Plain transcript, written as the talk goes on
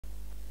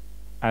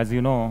As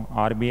you know,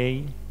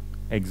 RBI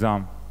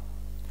exam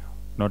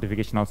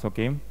notification also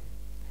came.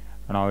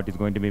 Now it is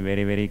going to be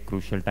very, very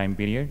crucial time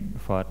period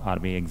for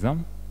RBI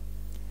exam.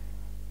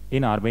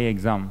 In RBI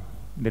exam,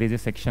 there is a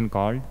section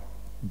called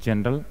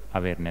General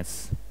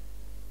Awareness.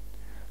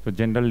 So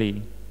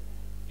generally,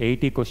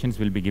 80 questions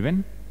will be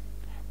given,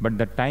 but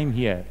the time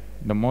here,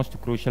 the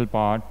most crucial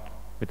part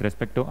with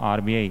respect to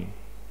RBI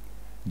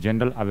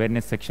General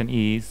Awareness section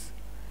is,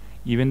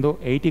 even though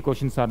 80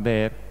 questions are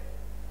there,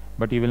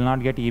 but you will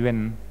not get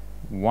even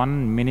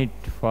 1 minute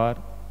for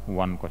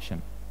one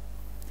question.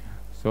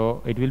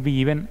 So it will be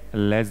even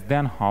less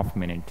than half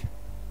minute.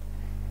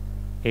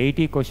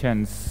 80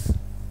 questions,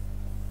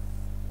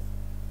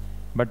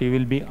 but you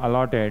will be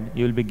allotted,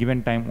 you will be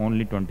given time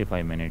only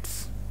 25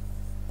 minutes.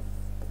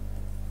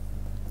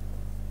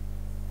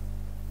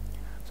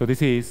 So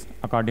this is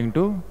according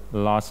to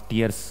last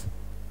year's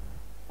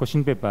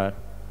question paper.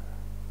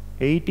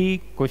 80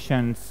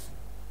 questions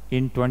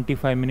in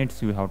 25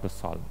 minutes you have to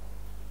solve.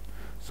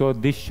 So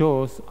this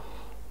shows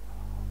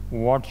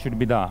what should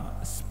be the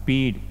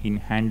speed in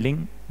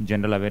handling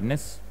general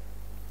awareness.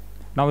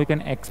 Now we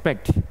can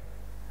expect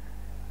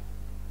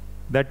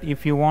that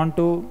if you want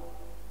to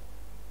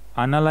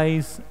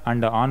analyze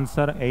and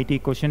answer 80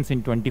 questions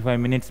in 25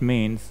 minutes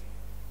means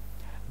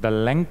the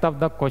length of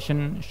the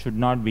question should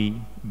not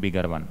be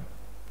bigger one.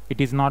 It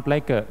is not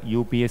like a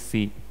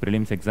UPSC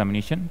prelims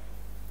examination.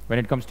 When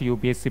it comes to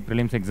UPSC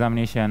prelims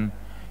examination,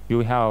 you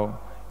have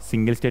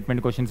single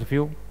statement questions of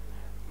you,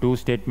 2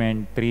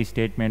 statement, 3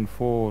 statement,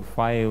 4,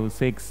 5,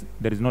 6,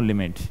 there is no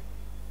limit.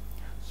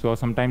 So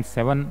sometimes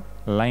 7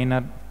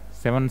 liner,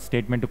 7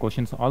 statement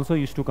questions also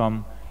used to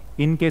come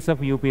in case of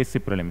UPSC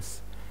prelims.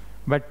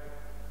 But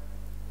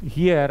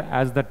here,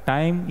 as the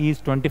time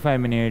is 25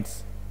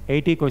 minutes,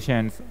 80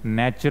 questions,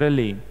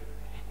 naturally,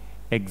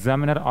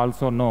 examiner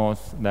also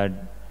knows that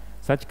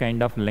such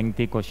kind of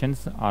lengthy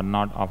questions are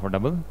not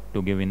affordable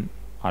to give in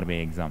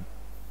RBI exam.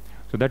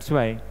 So that's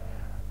why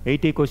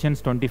 80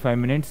 questions, 25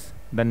 minutes,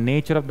 the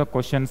nature of the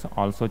questions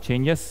also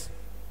changes,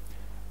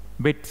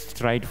 bit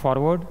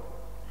straightforward,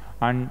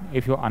 and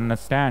if you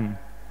understand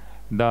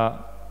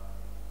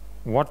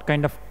what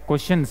kind of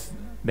questions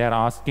they are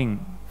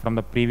asking from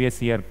the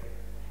previous year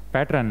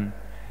pattern,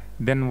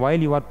 then while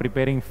you are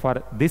preparing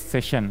for this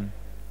session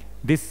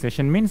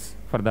means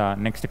for the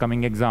next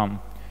coming exam,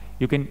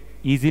 you can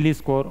easily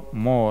score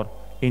more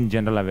in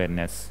general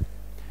awareness.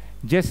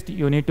 Just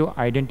you need to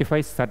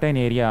identify certain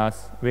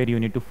areas where you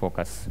need to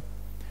focus.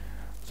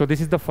 So this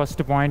is the first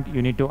point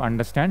you need to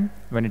understand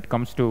when it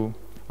comes to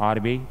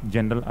RBI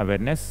general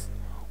awareness.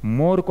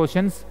 More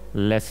questions,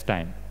 less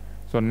time.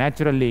 So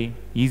naturally,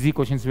 easy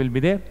questions will be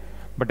there.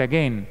 But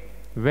again,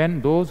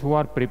 when those who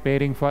are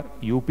preparing for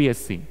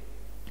UPSC,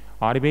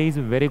 RBI is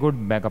a very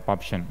good backup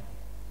option.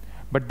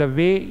 But the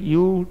way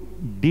you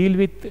deal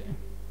with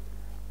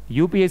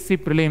UPSC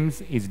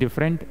prelims is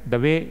different. The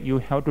way you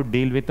have to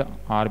deal with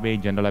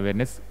RBI general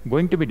awareness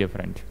going to be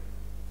different.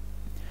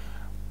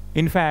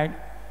 In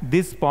fact,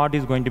 this part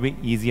is going to be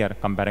easier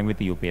comparing with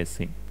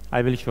UPSC.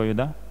 I will show you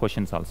the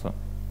questions also.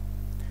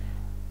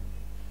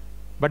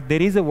 But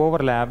there is an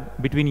overlap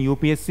between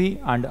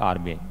UPSC and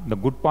RBI. The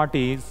good part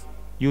is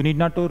you need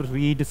not to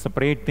read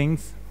separate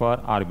things for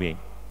RBI.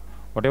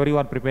 Whatever you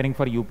are preparing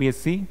for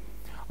UPSC,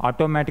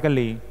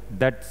 automatically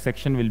that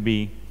section will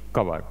be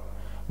covered.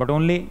 But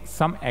only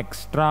some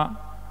extra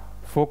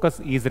focus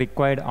is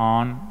required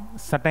on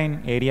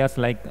certain areas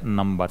like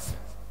numbers.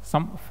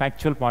 Some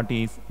factual part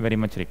is very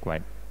much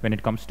required when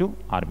it comes to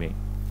RBI.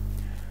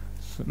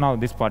 So now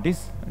this part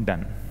is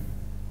done.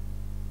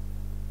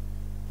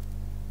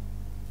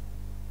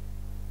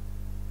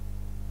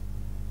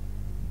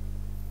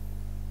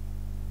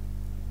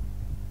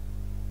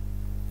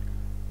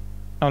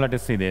 Now let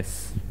us see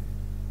this.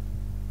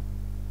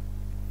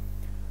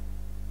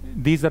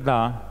 These are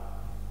the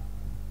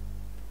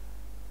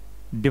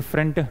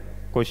different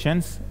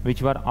questions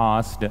which were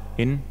asked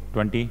in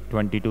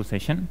 2022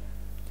 session.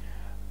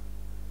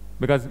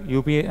 Because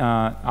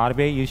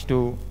RBI used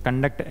to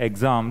conduct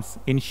exams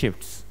in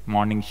shifts,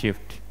 morning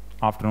shift,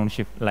 afternoon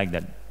shift, like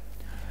that.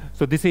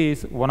 So this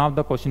is one of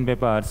the question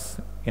papers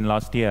in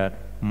last year,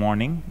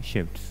 morning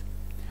shifts.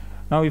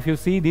 Now if you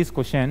see these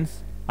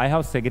questions, I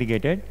have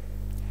segregated.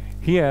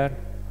 Here,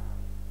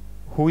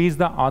 who is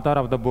the author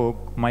of the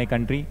book, My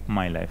Country,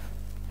 My Life?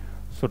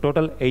 So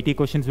total 80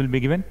 questions will be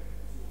given.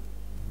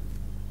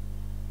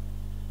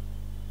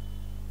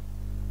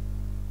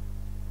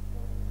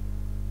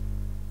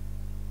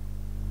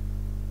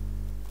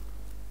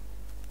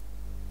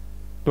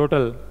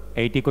 Total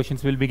 80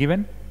 questions will be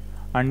given,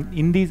 and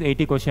in these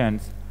 80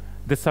 questions,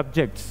 the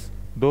subjects,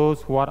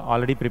 those who are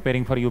already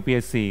preparing for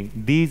UPSC,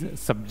 these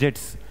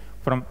subjects,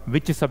 from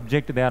which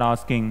subject they are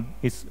asking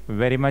is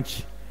very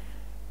much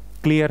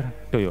clear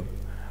to you.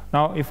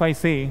 Now if I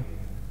say,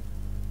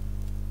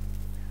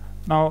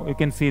 now you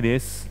can see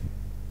this.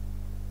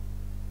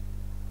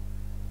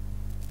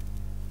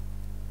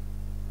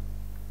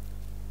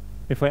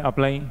 If I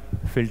apply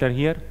filter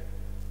here,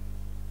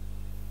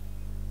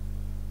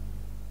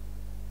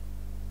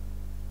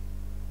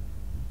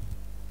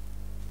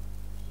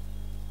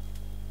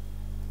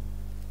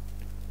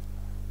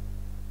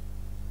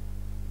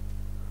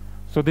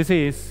 So this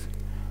is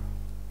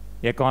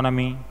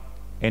economy,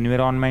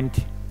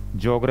 environment,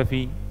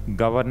 geography,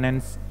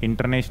 governance,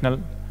 international,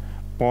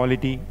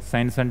 polity,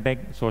 science and tech,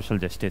 social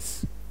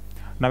justice.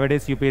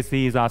 Nowadays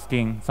UPSC is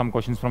asking some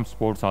questions from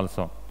sports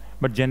also,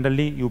 but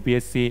generally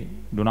UPSC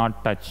do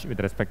not touch with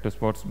respect to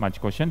sports much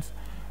questions,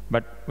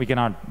 but we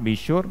cannot be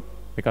sure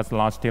because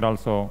last year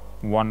also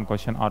one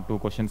question or two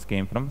questions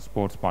came from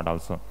sports part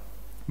also,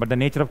 but the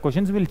nature of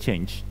questions will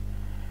change.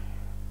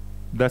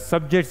 The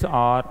subjects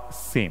are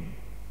same.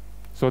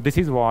 So this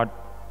is what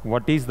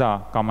is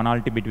the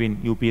commonality between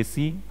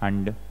UPSC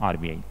and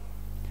RBI.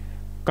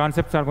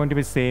 Concepts are going to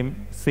be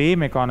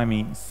same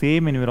economy,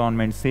 same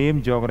environment,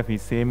 same geography,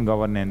 same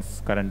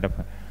governance, current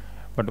affairs.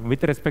 But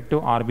with respect to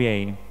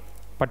RBI,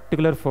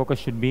 particular focus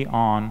should be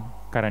on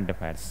current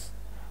affairs.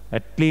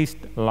 At least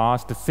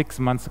last 6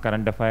 months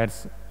current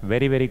affairs,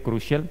 very, very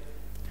crucial.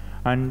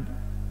 And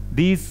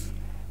these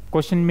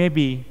question may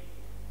be,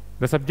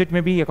 the subject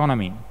may be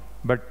economy,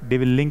 but they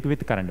will link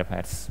with current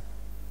affairs.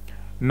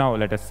 Now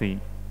let us see,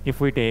 if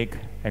we take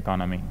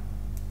economy.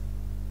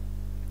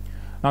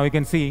 Now you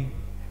can see,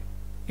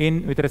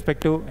 with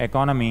respect to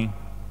economy,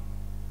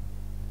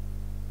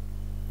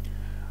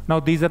 now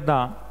these are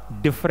the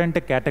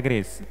different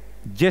categories.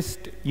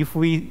 Just if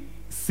we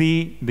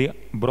see the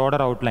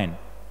broader outline,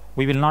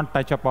 we will not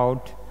touch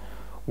about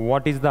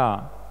what is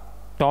the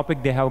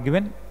topic they have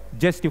given.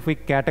 Just if we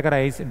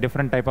categorize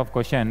different type of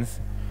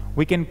questions,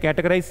 we can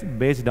categorize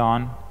based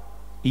on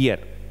year.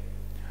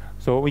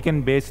 So we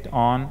can based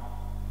on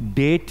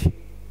date.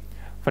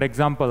 For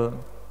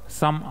example,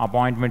 some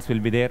appointments will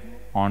be there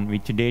on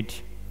which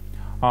date,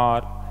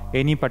 or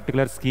any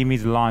particular scheme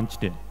is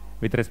launched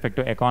with respect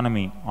to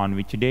economy on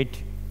which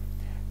date.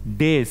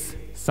 Days,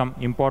 some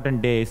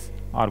important days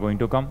are going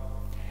to come.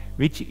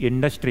 Which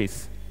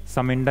industries,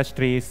 some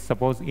industries,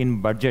 suppose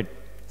in budget,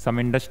 some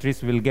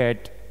industries will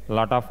get a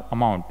lot of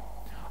amount,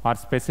 or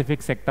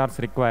specific sectors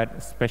require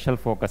special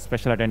focus,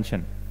 special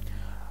attention.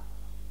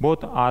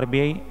 Both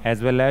RBI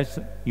as well as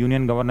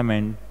union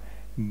government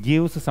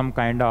gives some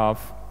kind of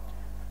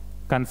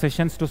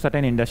concessions to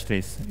certain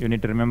industries. You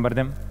need to remember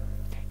them.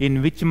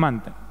 In which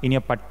month, in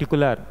a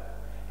particular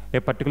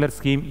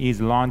scheme is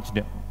launched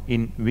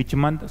in which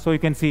month. So you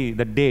can see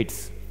the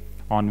dates.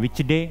 On which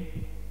day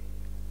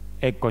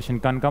a question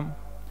can come.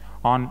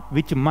 On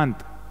which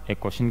month a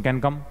question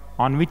can come.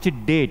 On which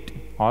date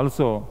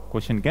also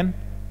question can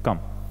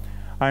come.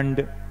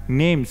 And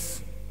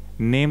names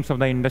of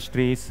the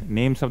industries,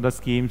 names of the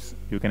schemes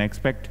you can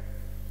expect.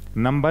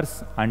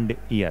 Numbers and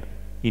year.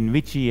 In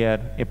which year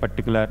a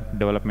particular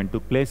development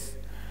took place.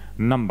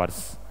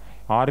 Numbers.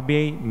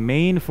 RBI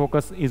main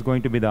focus is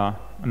going to be the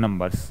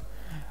numbers.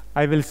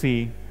 We will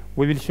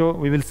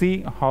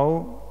see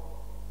how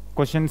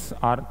questions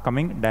are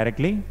coming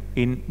directly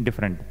in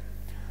different.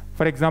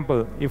 For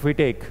example, if we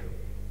take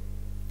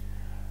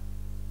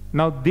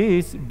now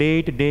this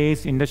date,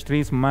 days,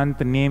 industries, month,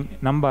 name,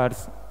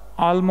 numbers,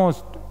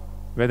 almost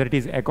whether it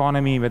is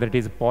economy, whether it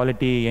is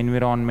polity,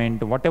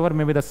 environment, whatever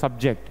may be the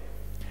subject,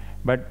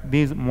 but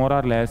these more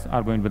or less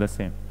are going to be the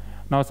same.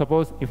 Now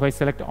suppose if I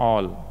select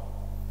all,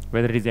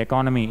 whether it is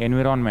economy,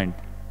 environment,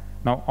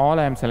 now all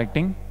I am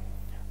selecting.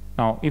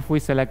 Now if we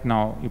select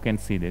now, you can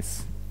see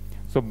this.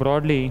 So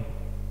broadly,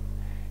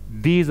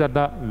 these are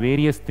the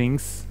various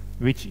things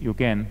which you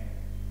can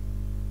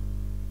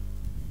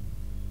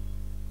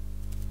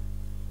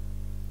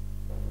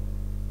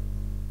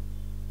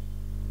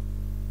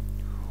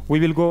we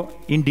will go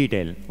in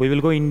detail. We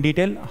will go in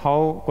detail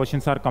how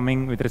questions are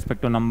coming with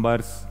respect to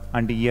numbers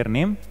and year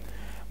name.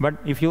 But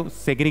if you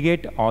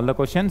segregate all the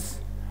questions,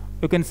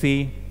 you can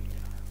see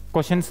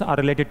questions are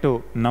related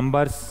to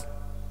numbers,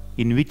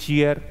 in which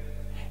year,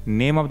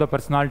 name of the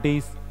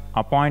personalities,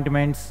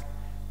 appointments,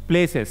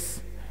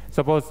 places.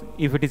 Suppose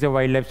if it is a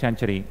wildlife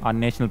sanctuary or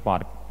national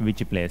park,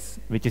 which place,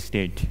 which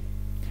state.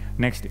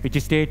 Next, which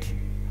state,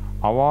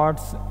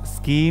 awards,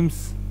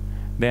 schemes,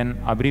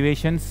 then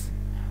abbreviations.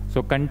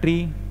 So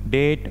country,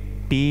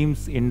 date,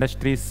 teams,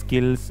 industries,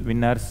 skills,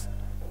 winners,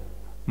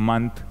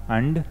 month,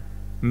 and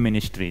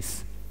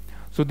ministries.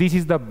 So this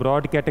is the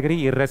broad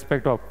category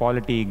irrespective of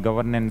polity,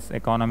 governance,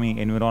 economy,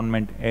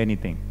 environment,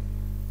 anything.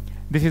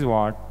 This is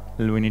what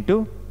we need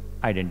to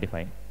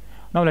identify.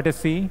 Now let us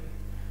see,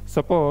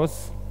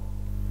 suppose,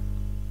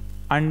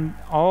 and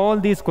all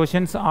these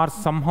questions are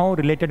somehow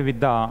related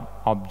with the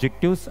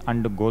objectives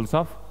and goals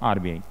of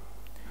RBI.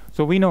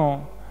 So we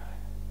know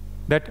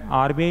that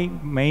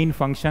RBI main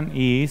function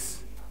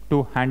is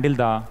to handle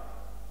the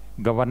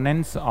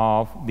governance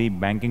of the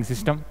banking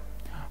system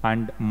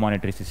and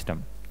monetary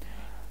system.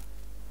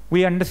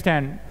 We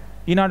understand,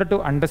 in order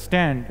to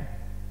understand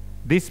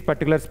this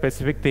particular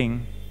specific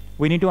thing,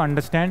 we need to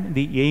understand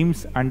the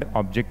aims and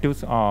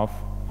objectives of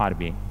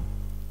RBI.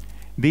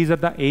 These are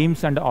the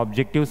aims and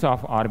objectives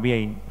of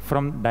RBI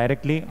from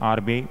directly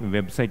RBI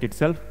website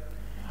itself.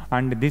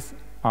 And this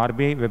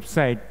RBI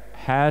website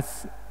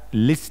has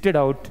listed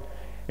out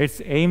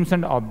its aims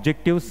and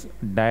objectives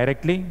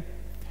directly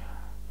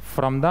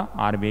from the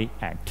RBI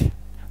Act.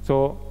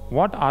 So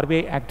what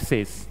RBI Act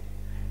says?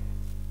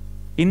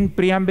 In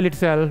preamble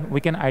itself, we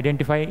can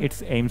identify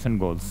its aims and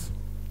goals.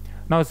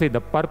 Now see,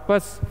 the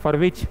purpose for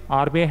which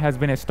RBI has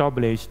been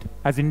established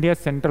as India's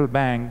central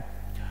bank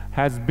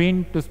has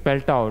been to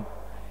spell out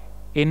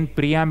in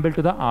preamble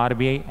to the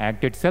RBI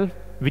Act itself,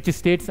 which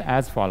states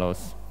as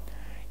follows.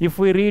 If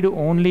we read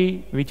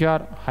only which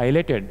are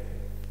highlighted,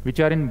 which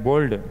are in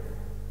bold,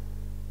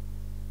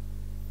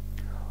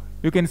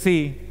 you can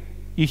see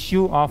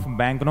issue of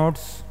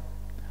banknotes,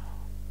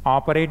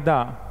 operate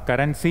the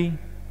currency,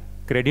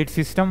 credit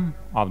system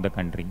of the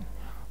country.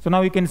 So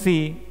now you can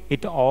see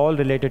it all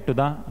related to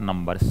the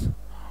numbers.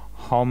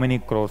 How many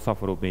crores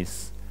of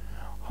rupees,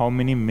 how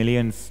many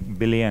millions,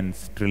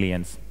 billions,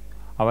 trillions,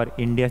 our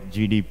India's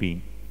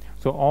GDP.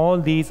 So all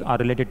these are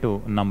related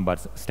to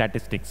numbers,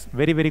 statistics,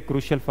 very, very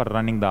crucial for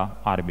running the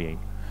RBI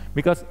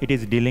because it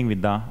is dealing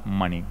with the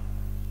money.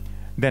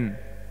 Then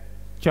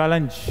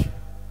challenge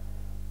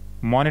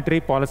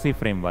monetary policy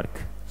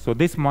framework. So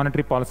this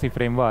monetary policy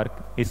framework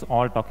is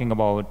all talking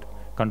about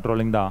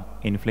controlling the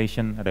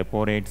inflation,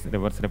 repo rates,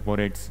 reverse repo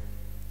rates.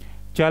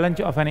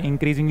 Challenge of an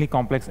increasingly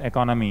complex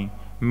economy,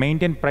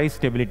 maintain price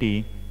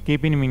stability,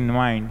 keeping in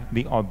mind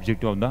the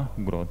objective of the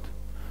growth.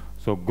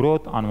 So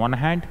growth on one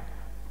hand,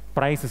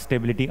 price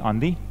stability on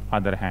the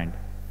other hand.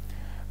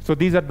 So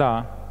these are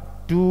the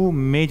two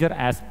major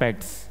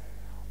aspects,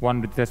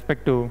 one with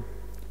respect to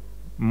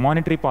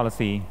monetary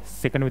policy,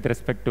 second with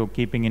respect to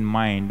keeping in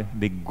mind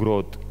the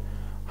growth.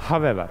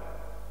 However,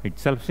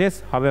 itself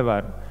says,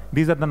 however,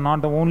 these are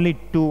not the only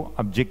two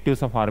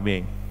objectives of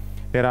RBI.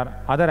 There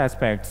are other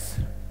aspects.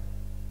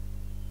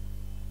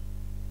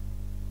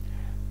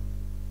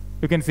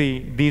 You can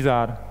see these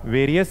are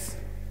various.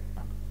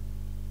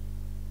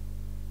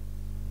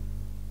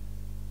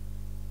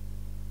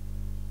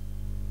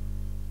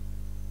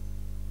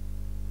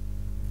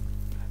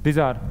 These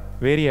are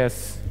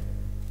various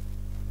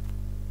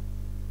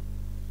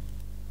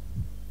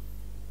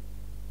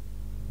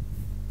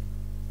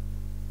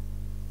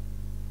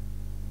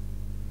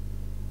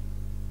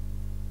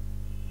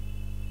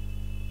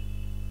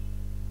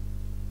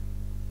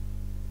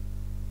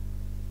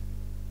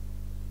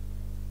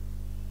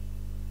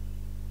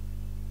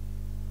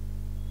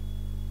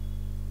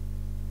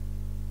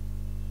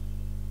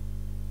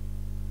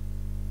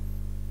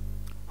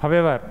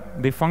However,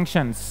 the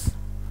functions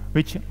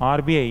which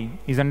RBI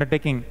is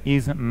undertaking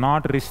is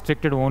not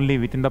restricted only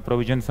within the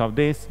provisions of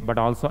this, but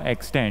also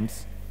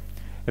extends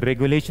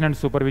regulation and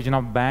supervision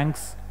of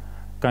banks,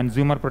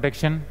 consumer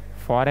protection,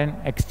 foreign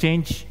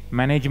exchange,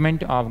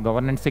 management of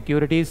government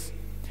securities,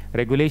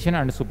 regulation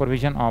and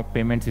supervision of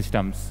payment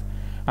systems.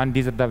 And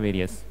these are the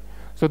various.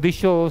 So this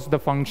shows the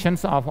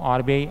functions of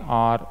RBI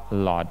are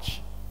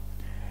large.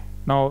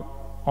 Now,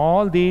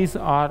 all these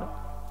are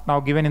now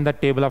given in the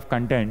table of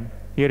content.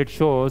 Here it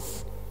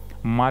shows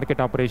market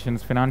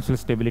operations, financial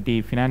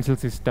stability, financial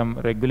system,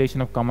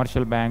 regulation of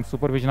commercial banks,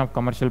 supervision of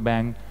commercial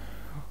bank.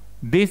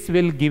 This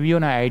will give you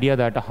an idea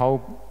that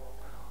how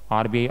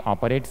RBI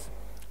operates.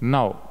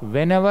 Now,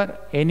 whenever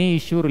any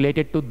issue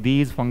related to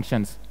these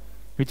functions,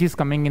 which is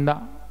coming in the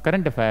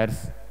current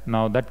affairs,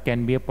 now that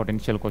can be a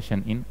potential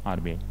question in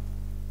RBI.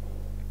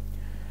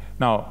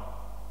 Now,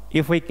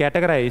 if we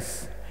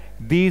categorize,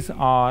 these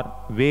are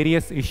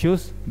various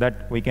issues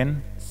that we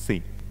can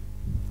see.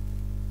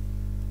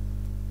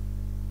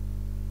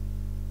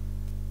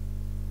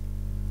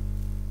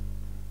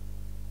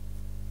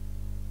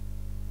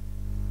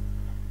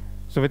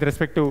 So with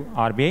respect to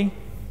RBI,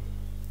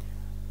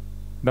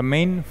 the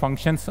main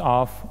functions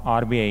of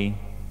RBI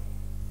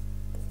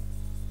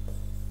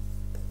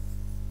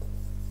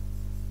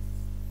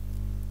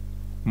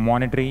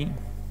monetary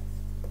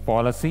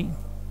policy.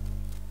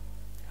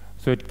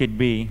 So it could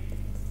be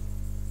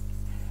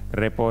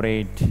repo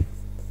rate,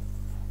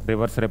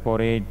 reverse repo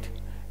rate,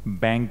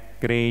 bank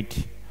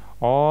rate,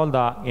 all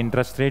the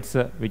interest rates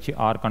which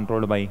are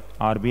controlled by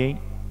RBI,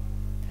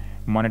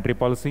 monetary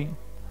policy,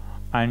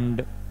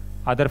 and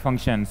other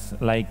functions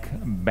like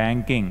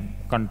banking,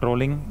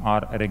 controlling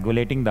or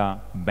regulating the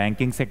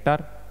banking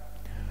sector.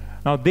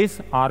 Now this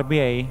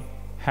RBI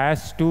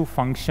has to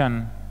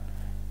function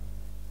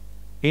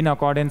in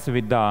accordance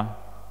with the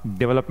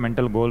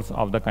developmental goals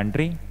of the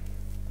country,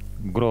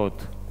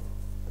 growth.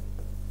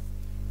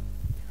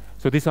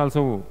 So this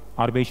also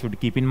RBI should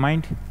keep in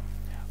mind.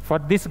 For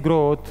this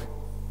growth,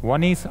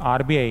 one is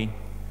RBI,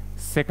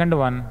 second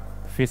one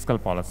fiscal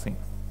policy.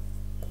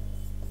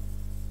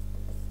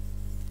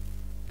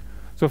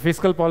 So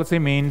fiscal policy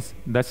means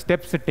the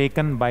steps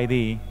taken by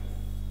the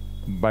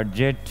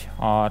budget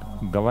or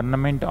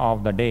government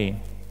of the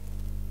day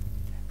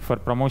for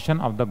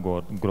promotion of the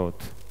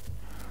growth.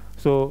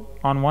 So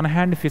on one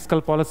hand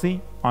fiscal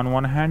policy, on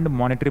one hand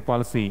monetary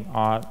policy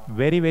are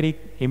very, very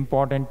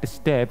important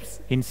steps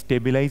in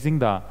stabilizing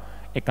the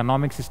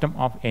economic system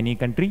of any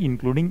country,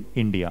 including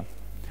India.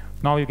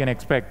 Now you can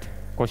expect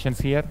questions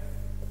here.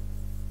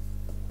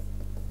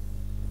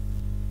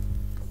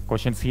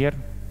 Questions here.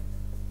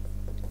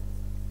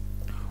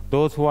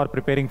 Those who are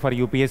preparing for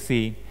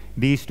UPSC,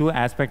 these two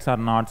aspects are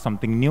not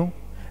something new.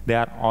 They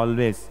are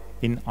always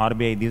in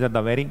RBI. These are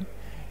the very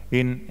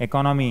in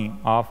economy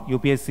of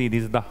UPSC,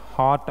 this is the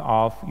heart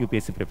of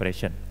UPSC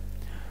preparation.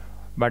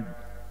 But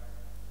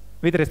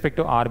with respect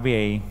to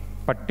RBI,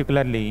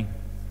 particularly,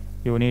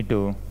 you need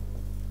to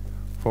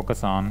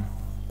focus on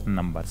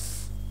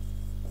numbers.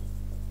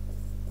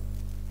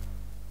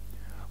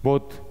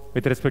 Both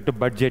with respect to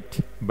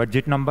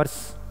budget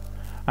numbers,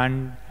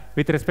 and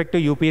with respect to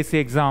UPSC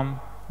exam,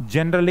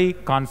 generally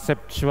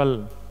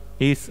conceptual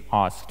is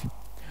asked.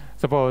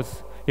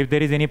 Suppose if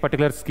there is any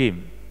particular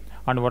scheme,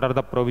 and what are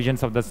the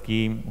provisions of the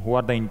scheme, who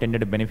are the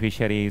intended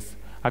beneficiaries.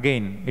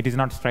 Again, it is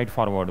not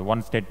straightforward.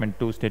 One statement,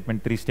 two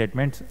statements, three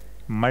statements,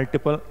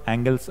 multiple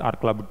angles are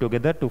clubbed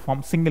together to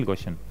form single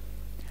question.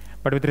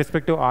 But with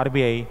respect to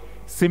RBI,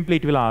 simply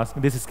it will ask,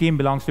 this scheme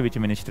belongs to which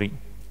ministry?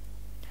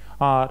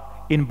 Or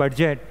in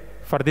budget,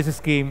 for this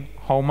scheme,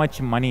 how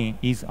much money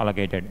is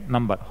allocated?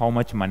 Number, how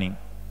much money?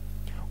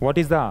 What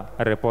is the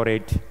repo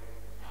rate?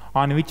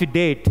 On which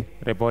date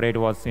repo rate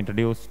was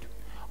introduced?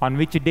 On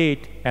which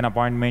date an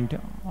appointment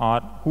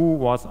or who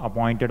was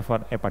appointed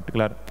for a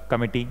particular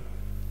committee?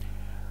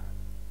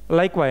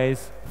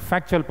 Likewise,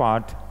 factual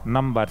part,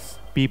 numbers,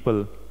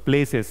 people,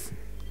 places,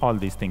 all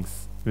these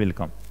things will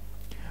come.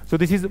 So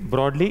this is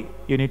broadly,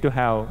 you need to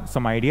have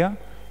some idea.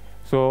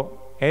 So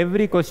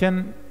every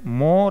question,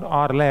 more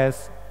or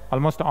less,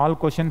 almost all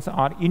questions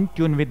are in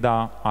tune with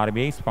the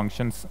RBI's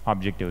functions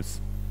objectives.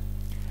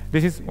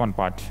 This is one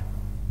part.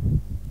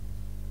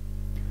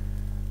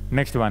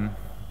 Next one.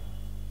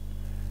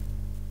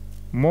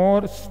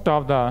 Most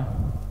of the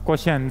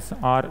questions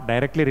are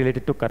directly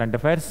related to current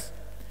affairs.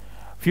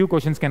 Few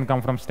questions can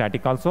come from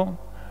static also.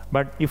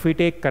 But if we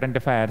take current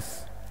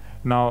affairs,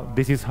 now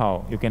this is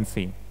how you can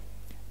see.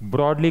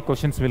 Broadly,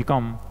 questions will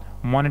come.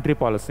 Monetary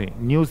policy,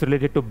 news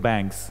related to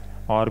banks,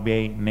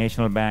 RBI,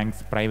 national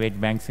banks, private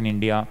banks in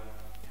India.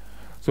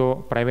 So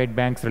private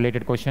banks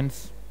related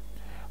questions,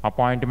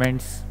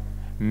 appointments,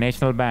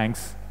 national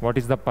banks, what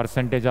is the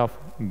percentage of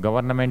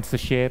government's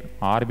share,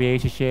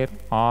 RBI's share,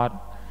 or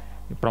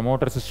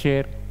promoters'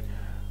 share,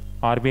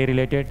 RBI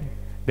related.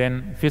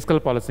 Then fiscal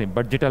policy,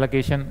 budget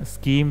allocation,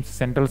 schemes,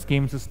 central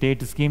schemes,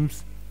 state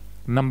schemes,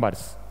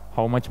 numbers,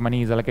 how much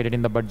money is allocated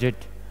in the budget,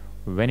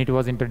 when it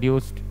was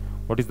introduced,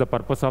 what is the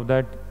purpose of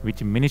that,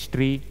 which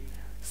ministry,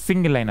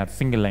 single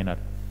liner.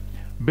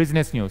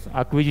 Business news,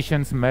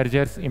 acquisitions,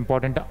 mergers,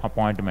 important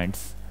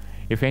appointments.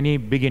 If any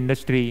big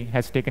industry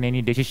has taken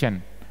any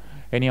decision,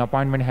 any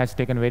appointment has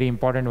taken very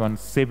important one,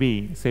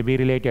 SEBI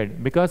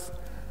related, because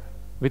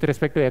with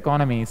respect to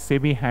economy,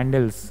 SEBI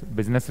handles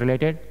business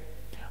related,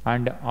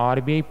 and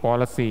RBI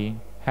policy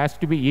has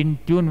to be in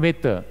tune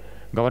with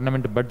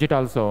government budget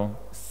also,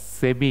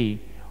 SEBI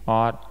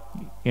or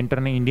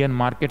Indian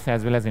markets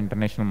as well as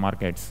international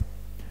markets.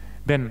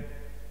 Then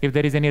if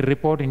there is any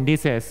report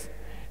indices,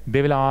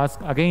 they will ask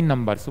again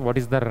numbers. What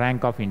is the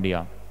rank of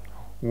India?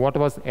 What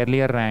was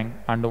earlier rank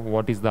and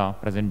what is the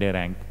present day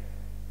rank?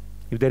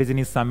 If there is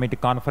any summit,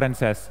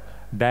 conferences,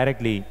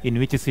 directly in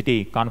which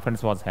city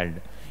conference was held,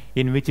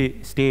 in which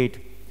state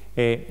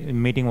a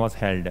meeting was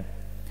held.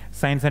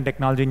 Science and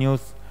technology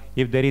news,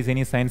 if there is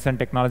any science and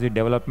technology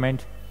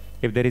development,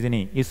 if there is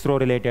any ISRO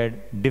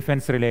related,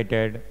 defense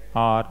related,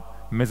 or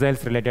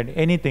missiles related,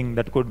 anything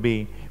that could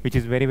be, which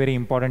is very, very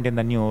important in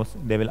the news,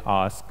 they will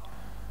ask.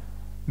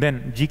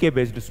 Then GK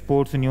based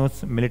sports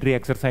news, military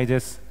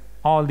exercises,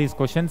 all these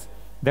questions.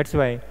 That's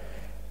why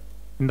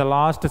in the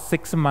last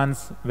 6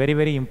 months, very,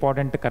 very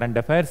important current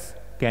affairs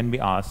can be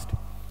asked.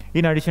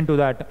 In addition to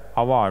that,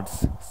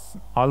 awards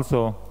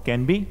also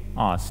can be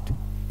asked.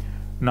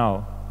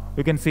 Now,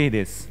 you can see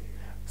this.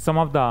 Some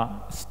of the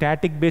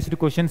static based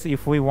questions,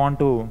 if we want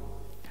to,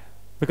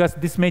 because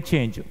this may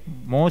change.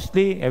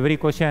 Mostly every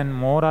question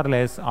more or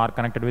less are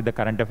connected with the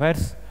current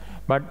affairs.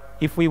 But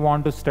if we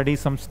want to study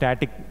some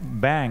static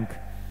bank,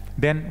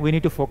 then we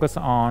need to focus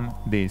on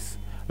this,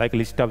 like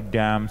list of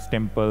dams,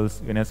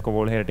 temples, UNESCO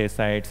World Heritage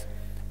Sites,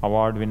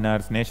 award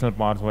winners, national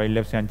parks,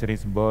 wildlife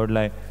sanctuaries,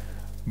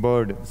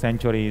 bird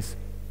sanctuaries,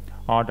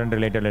 art and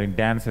related like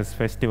dances,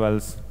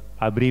 festivals,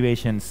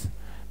 abbreviations,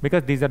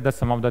 because these are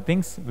some of the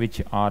things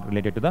which are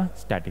related to the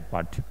static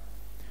part.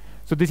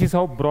 So this is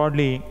how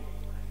broadly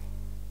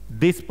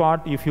this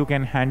part, if you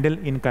can handle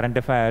in current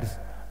affairs,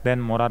 then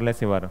more or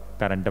less your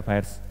current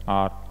affairs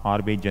or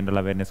RBI general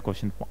awareness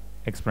question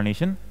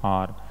explanation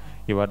or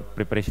your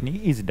preparation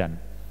is done.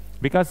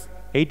 Because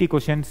 80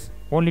 questions,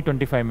 only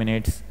 25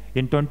 minutes.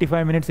 In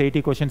 25 minutes,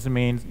 80 questions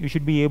means you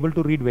should be able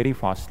to read very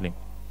fastly.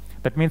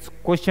 That means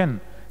question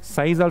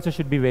size also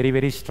should be very,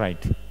 very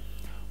straight.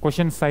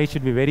 Question size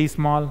should be very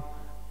small,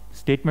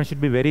 statement should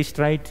be very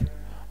straight,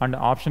 and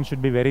option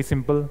should be very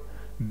simple.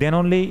 Then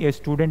only a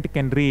student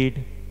can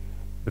read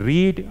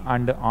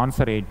and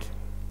answer it.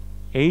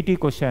 80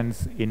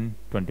 questions in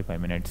 25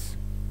 minutes.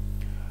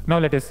 Now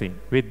let us see.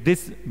 With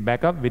this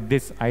backup, with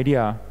this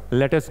idea,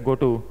 let us go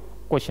to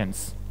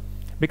questions.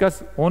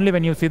 Because only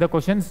when you see the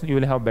questions, you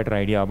will have a better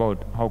idea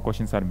about how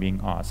questions are being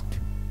asked.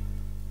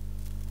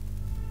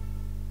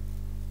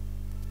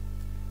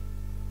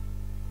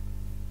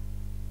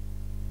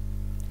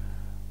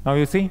 Now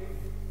you see,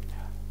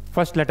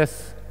 first let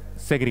us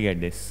segregate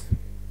this.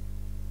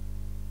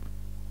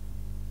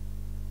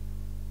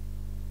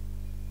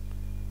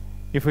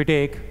 If we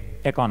take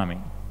economy,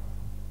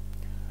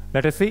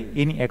 let us see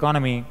in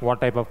economy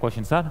what type of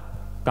questions are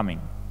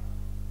coming.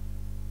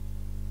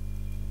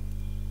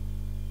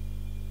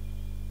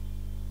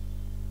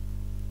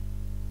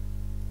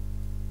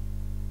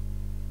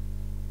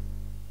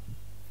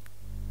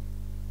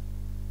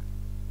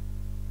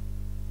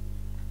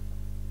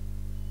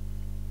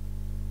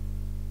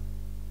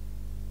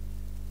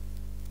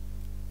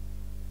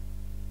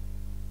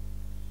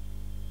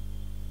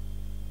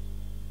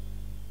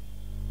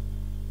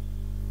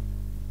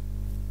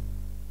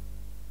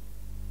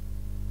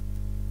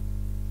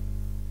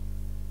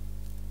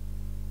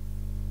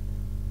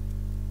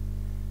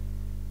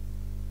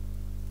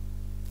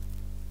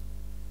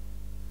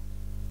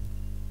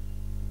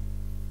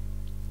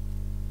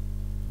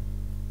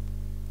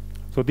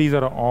 So these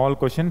are all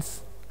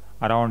questions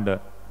around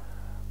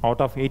out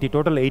of 80,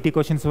 total 80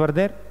 questions were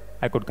there.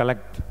 I could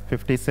collect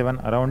 57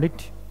 around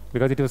it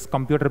because it was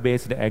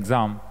computer-based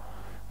exam.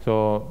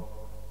 So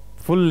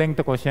full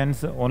length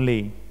questions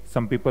only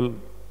some people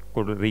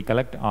could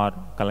recollect or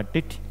collect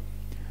it.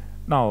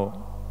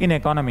 Now in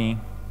economy,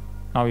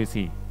 now you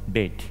see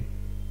date.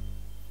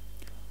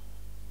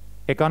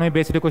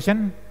 Economy-based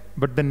question,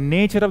 but the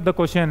nature of the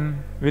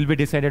question will be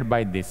decided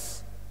by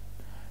this.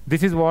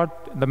 This is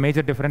what the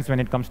major difference when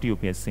it comes to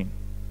UPSC.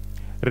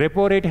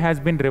 Repo rate has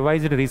been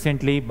revised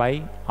recently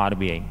by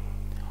RBI.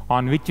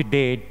 On which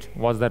date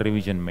was the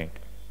revision made?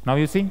 Now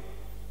you see,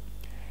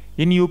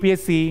 in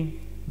UPSC,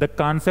 the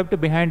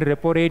concept behind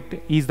repo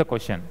rate is the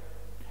question.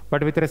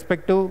 But with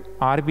respect to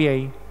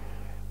RBI,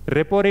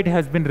 repo rate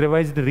has been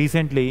revised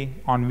recently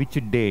on which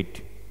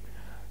date?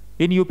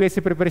 In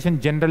UPSC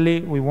preparation, generally,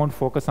 we won't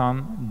focus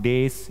on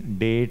days,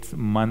 dates,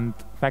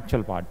 month,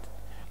 factual part.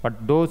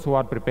 But those who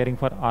are preparing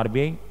for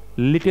RBI,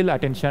 little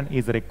attention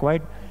is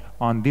required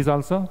on this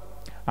also,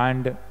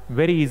 and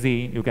very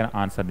easy you can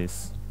answer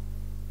this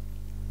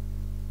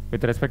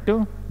with respect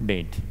to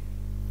date.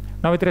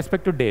 Now with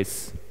respect to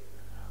days,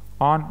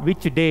 on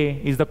which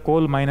day is the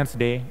coal miners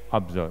day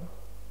observed?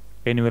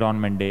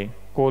 Environment day,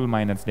 coal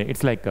miners day,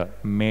 it's like a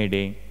May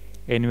day,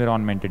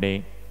 environment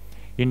day,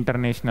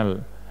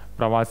 international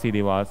Pravasi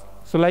Divas.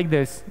 So like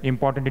this,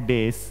 important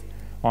days,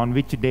 on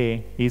which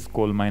day is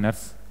coal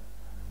miners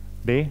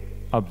day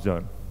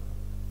observed.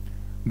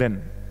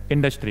 Then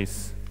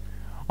industries,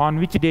 on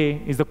which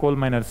day is the coal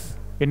miners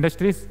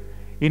industries?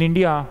 In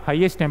India,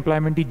 highest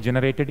employment is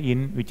generated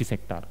in which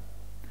sector?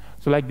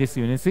 So like this,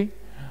 you see,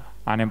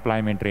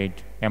 unemployment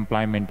rate,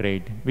 employment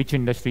rate, which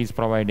industry is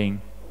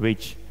providing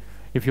which.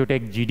 If you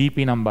take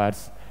GDP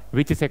numbers,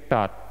 which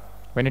sector?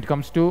 When it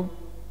comes to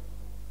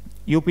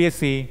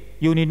UPSC,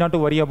 you need not to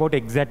worry about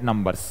exact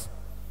numbers.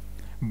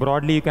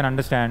 Broadly, you can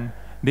understand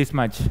this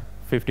much,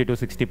 50 to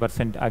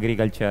 60%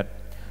 agriculture,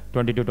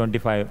 20 to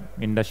 25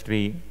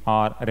 industry,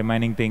 or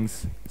remaining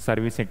things,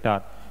 service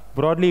sector.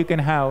 Broadly, you can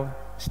have,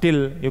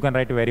 still, you can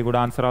write a very good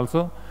answer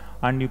also,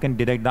 and you can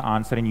deduct the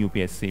answer in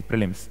UPSC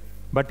prelims.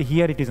 But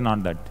here it is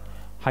not that.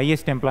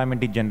 Highest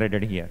employment is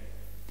generated here.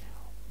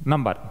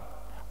 Number.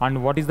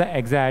 And what is the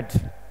exact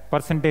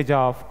percentage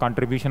of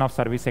contribution of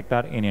service sector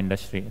in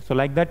industry? So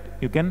like that,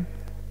 you can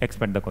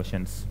expect the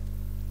questions.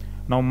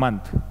 Now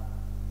month.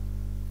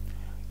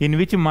 In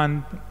which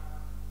month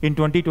in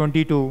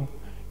 2022,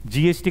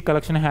 GST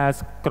collection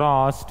has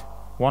crossed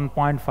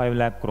 1.5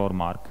 lakh crore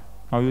mark?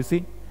 Now you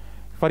see,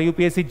 for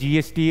UPSC,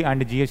 GST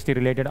and GST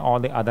related all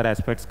the other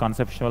aspects,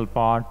 conceptual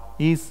part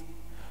is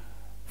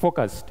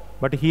focused.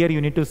 But here you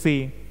need to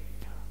see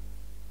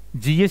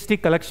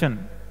GST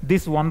collection,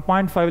 this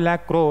 1.5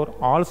 lakh crore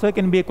also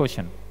can be a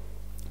question.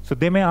 So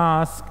they may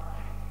ask,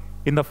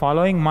 in the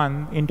following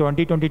month, in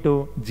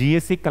 2022,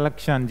 GST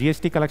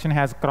collection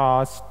has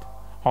crossed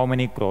how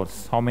many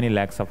crores, how many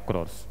lakhs of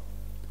crores?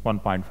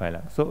 1.5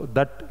 lakhs. So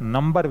that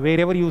number,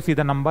 wherever you see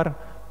the number,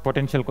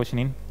 potential question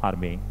in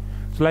RBI.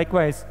 So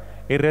likewise,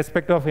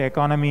 irrespective of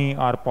economy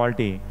or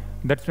polity,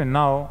 that's when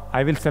now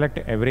I will select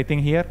everything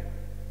here.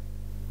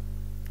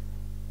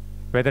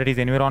 Whether it is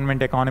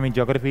environment, economy,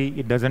 geography,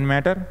 it doesn't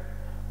matter.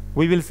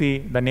 We will see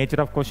the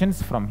nature of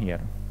questions from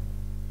here.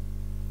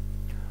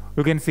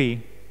 You can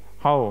see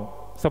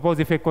how, suppose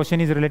if a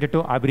question is related to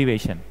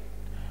abbreviation.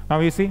 Now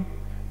you see,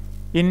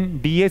 in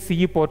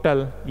DSCE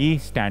portal, E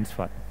stands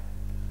for.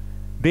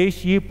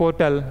 DSCE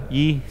portal,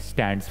 E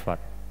stands for.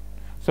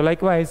 So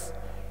likewise,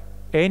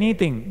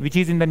 anything which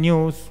is in the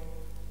news,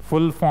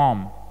 full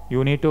form,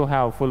 you need to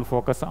have full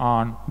focus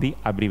on the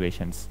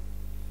abbreviations.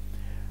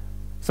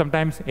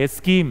 Sometimes a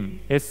scheme,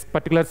 a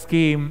particular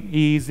scheme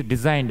is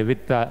designed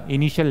with the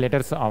initial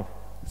letters of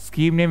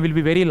scheme name will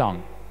be very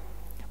long,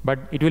 but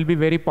it will be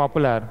very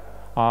popular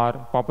or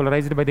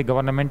popularized by the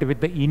government with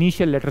the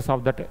initial letters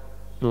of that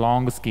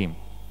long scheme.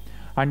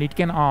 And it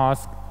can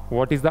ask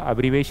what is the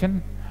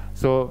abbreviation.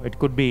 So it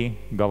could be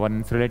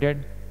governance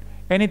related,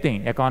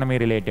 anything economy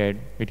related.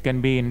 It can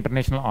be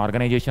international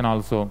organization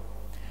also,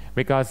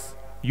 because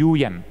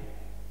UN,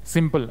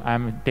 simple, I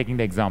am taking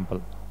the example.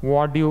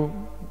 What do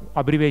you,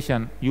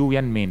 abbreviation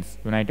UN means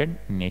United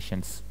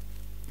Nations.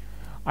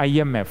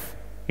 IMF,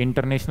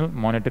 International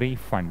Monetary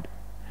Fund.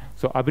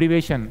 So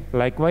abbreviation,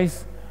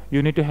 likewise,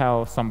 you need to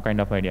have some kind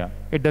of idea.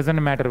 It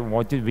doesn't matter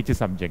which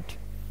subject.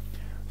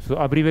 So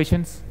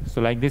abbreviations,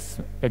 so like this,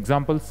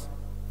 examples.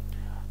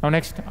 Now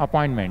next,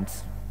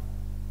 appointments.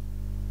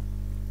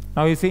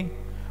 Now you see,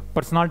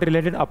 personality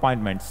related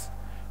appointments.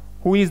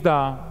 Who is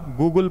the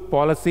Google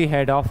policy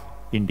head of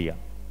India?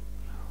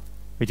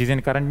 Which is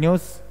in current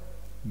news.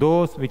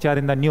 Those which are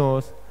in the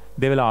news,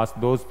 they will ask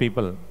those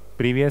people.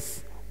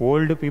 Previous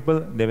old people,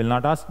 they will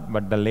not ask,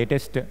 but the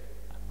latest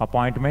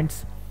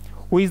appointments.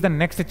 Who is the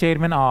next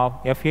chairman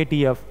of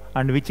FATF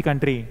and which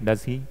country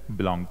does he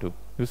belong to?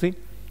 You see,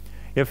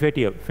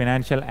 FATF,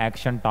 Financial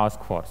Action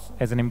Task Force,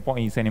 is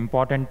an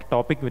important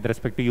topic with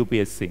respect to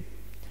UPSC.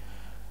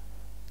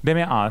 They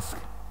may ask.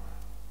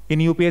 In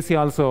UPSC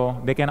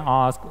also, they can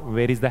ask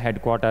where is the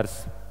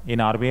headquarters. In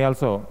RBI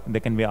also, they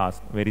can be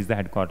asked where is the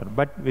headquarters.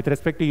 But with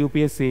respect to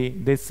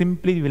UPSC, they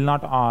simply will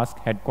not ask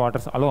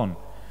headquarters alone.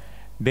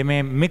 They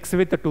may mix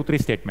with the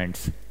 2-3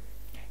 statements.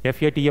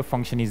 FATF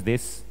function is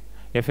this.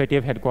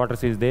 FATF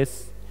headquarters is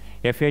this.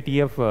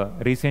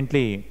 FATF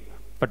recently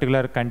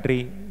particular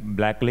country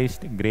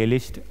blacklist, grey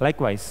list,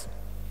 likewise.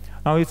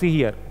 Now you see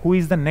here, who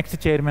is the next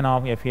chairman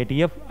of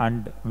FATF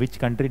and which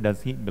country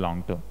does he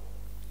belong to?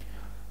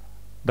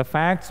 The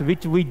facts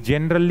which we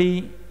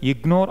generally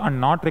ignore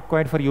and not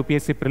required for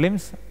UPSC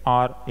prelims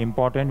are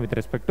important with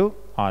respect to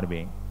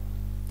RBI.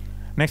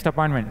 Next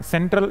appointment,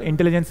 Central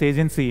Intelligence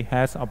Agency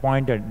has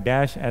appointed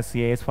Dash as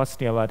CIA's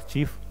first ever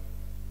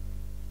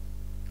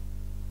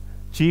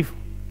Chief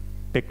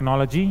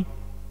Technology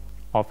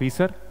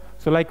Officer.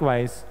 So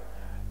likewise,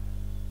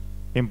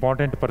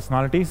 important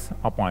personalities,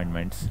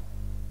 appointments.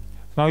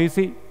 Now you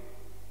see,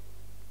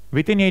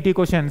 within 80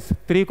 questions,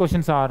 3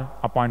 questions are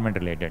appointment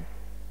related.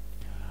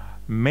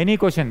 Many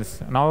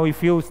questions, now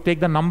if you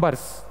take the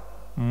numbers,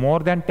 more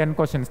than 10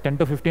 questions, 10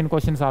 to 15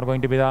 questions are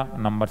going to be the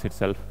numbers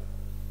itself.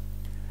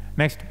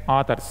 Next,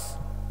 authors.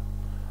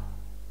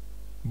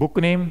 Book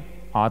name,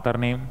 author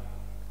name.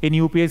 In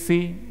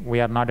UPSC,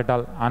 we are not at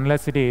all,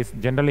 unless it is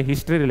generally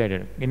history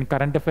related. In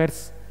current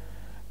affairs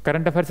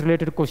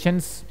related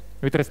questions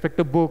with respect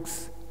to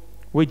books,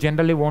 we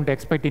generally won't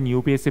expect in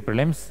UPSC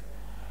prelims,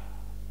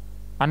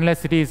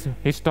 unless it is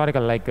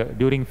historical, like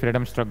during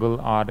freedom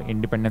struggle or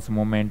independence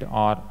movement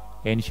or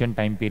ancient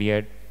time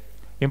period.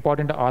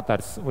 Important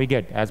authors we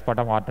get as part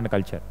of art and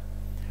culture.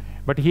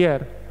 But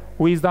here,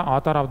 who is the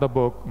author of the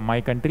book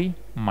My Country,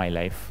 My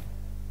Life?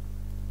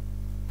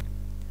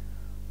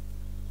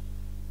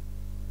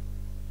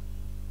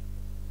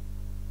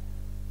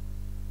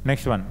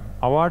 Next one,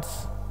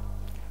 awards.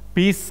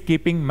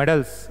 Peacekeeping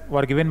medals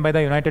were given by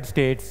the United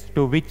States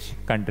to which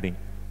country?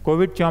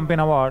 COVID Champion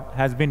Award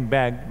has been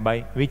bagged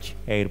by which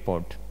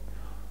airport?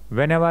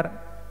 Whenever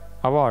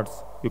awards,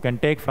 you can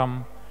take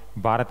from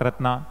Bharat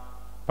Ratna,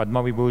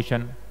 Padma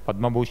Vibhushan,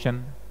 Padma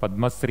Bhushan,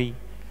 Padma Shri,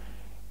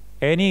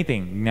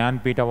 anything,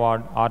 Jnanpith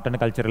Award, art and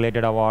culture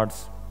related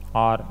awards,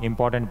 or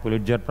important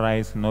Pulitzer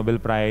Prize, Nobel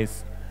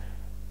Prize,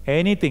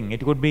 anything,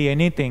 it could be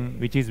anything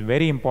which is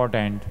very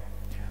important.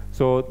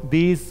 So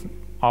these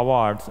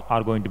awards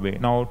are going to be,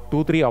 now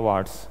 2-3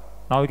 awards.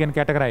 Now we can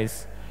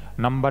categorize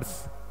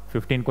numbers,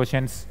 15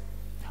 questions,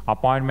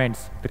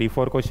 appointments,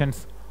 3-4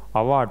 questions,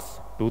 awards,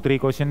 2-3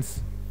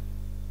 questions.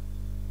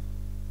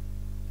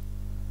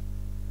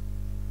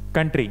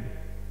 Country,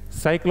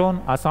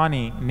 Cyclone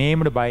Asani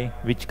named by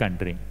which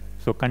country?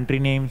 So country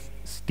names,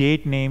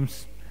 state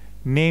names,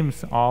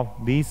 names of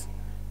these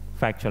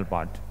factual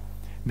part.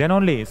 Then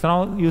only, so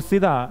now you see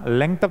the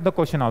length of the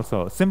question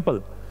also,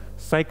 simple.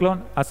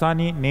 Cyclone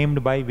Asani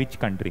named by which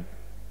country?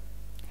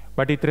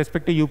 But with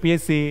respect to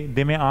UPSC,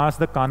 they may ask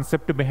the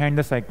concept behind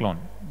the cyclone.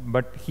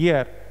 But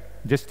here,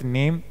 just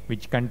name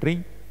which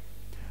country.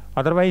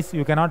 Otherwise,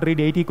 you cannot read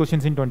 80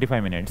 questions in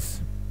 25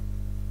 minutes.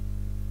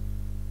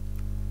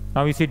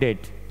 Now you see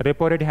date.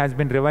 Repo rate has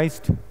been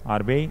revised,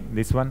 RBI,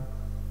 this one.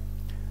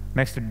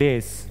 Next,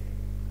 days.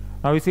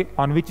 Now you see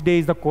on which day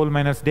is the coal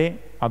miners day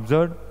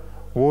observed?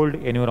 World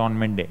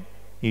Environment Day,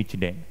 each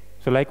day.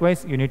 So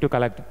likewise, you need to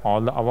collect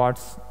all the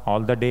awards, all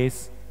the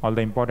days, all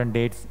the important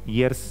dates,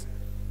 years.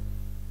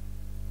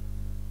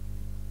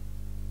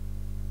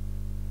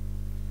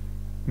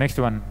 Next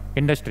one,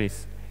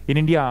 industries. In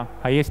India,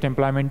 highest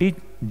employment is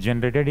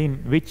generated in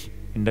which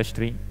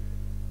industry?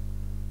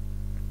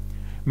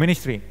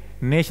 Ministry.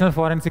 National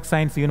Forensic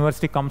Science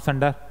University comes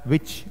under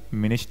which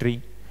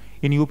ministry?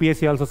 In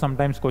UPSC also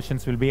sometimes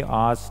questions will be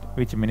asked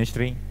which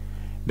ministry.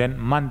 Then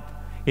month.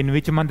 In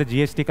which month the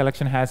GST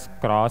collection has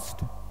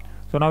crossed?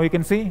 So now we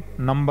can see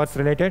numbers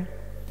related.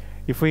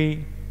 If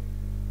we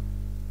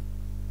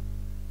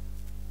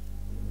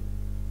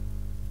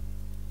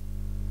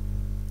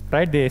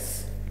write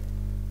this,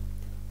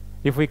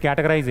 if we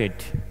categorize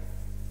it,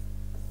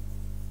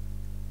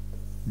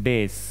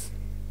 days,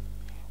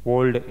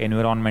 World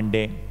Environment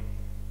Day,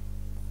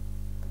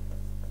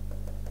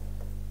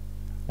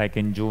 like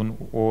in June,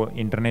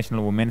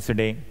 International Women's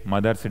Day,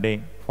 Mother's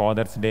Day,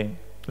 Father's Day,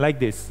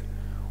 like this,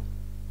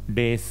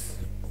 days.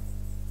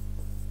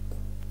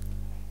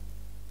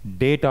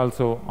 Date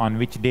also, on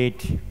which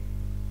date,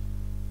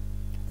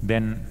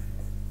 then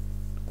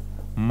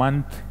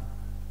month,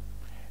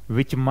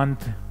 which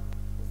month,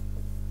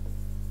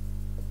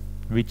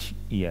 which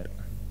year.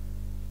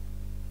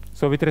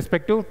 So with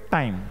respect to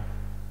time.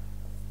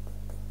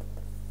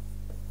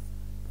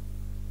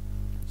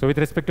 So with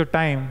respect to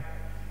time,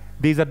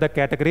 these are the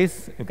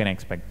categories you can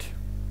expect.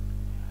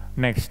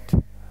 Next,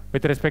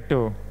 with respect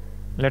to,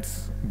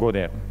 let's go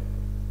there.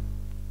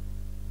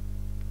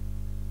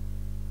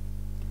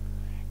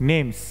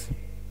 Names.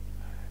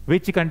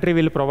 Which country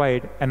will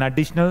provide an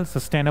additional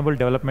sustainable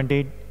development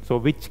aid? So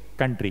which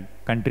country?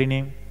 Country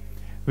name.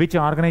 Which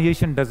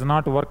organization does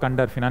not work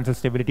under Financial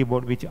Stability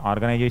Board? Which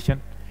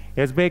organization?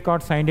 SBI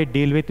Card signed a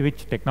deal with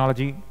which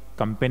technology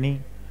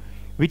company?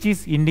 Which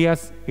is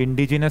India's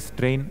indigenous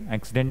train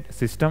accident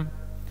system?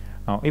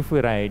 Now, if we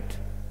write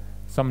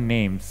some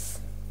names,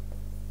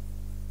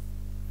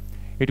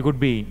 it could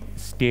be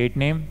state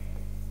name,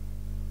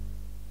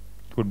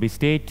 it could be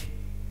state,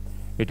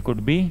 it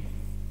could be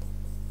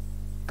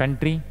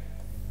country.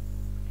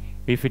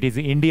 If it is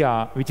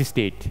India, which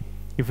state?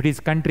 If it is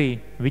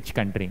country, which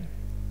country?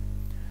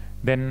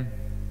 Then,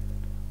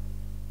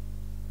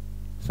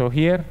 so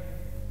here,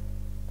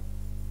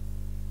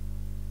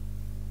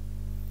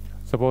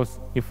 suppose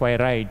if I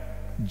write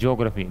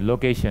geography,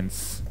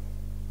 locations,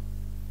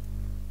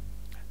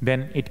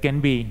 then it can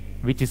be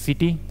which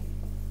city?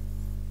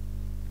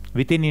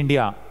 Within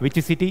India, which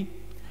city?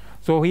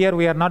 So here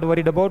we are not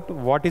worried about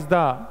what is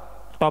the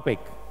topic,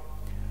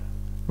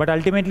 but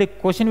ultimately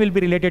question will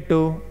be related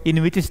to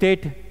in which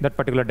state that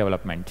particular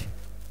development.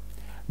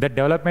 That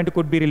development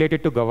could be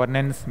related to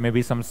governance,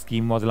 maybe some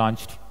scheme was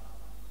launched.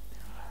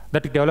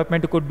 That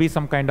development could be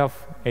some kind of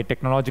a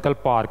technological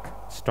park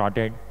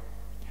started.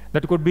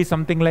 That could be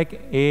something like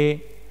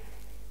a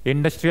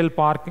industrial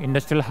park,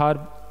 industrial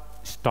hub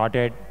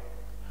started,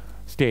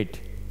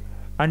 state.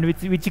 And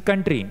which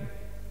country?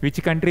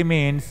 Which country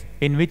means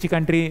in which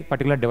country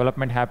particular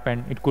development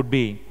happened. It could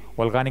be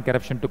volcanic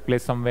eruption took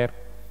place somewhere,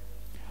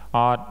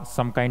 or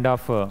some kind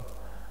of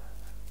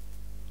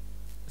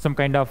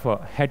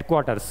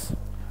headquarters.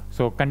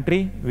 So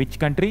country, which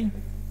country,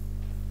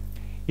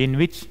 in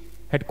which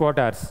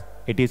headquarters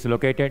it is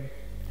located,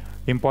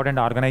 important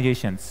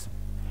organizations.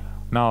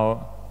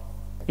 Now,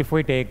 if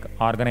we take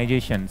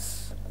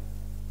organizations,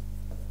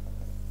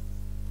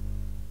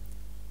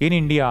 in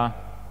India,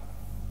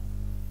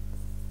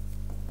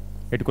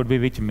 it could be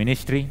which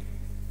ministry.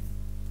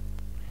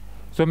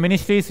 So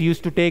ministries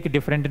used to take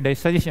different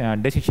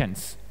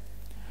decisions.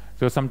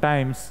 So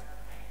sometimes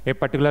a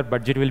particular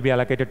budget will be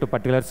allocated to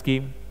particular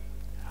scheme,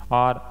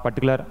 or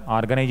particular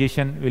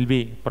organization will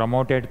be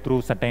promoted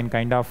through certain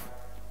kind of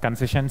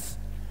concessions.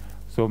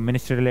 So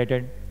ministry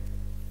related.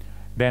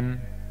 Then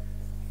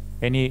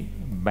any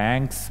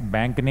bank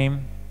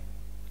name,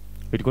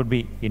 it could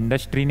be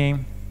industry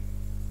name.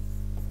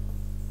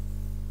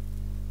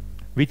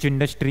 Which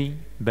industry,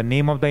 the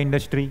name of the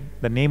industry,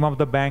 the name of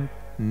the bank,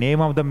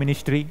 name of the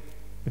ministry.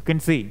 You can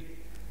see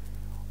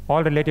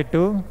all related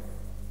to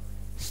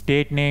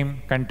state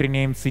name, country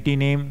name, city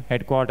name,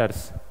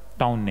 headquarters,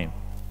 town name,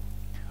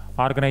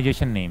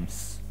 organization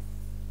names.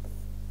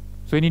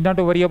 So you need not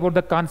to worry about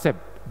the concept,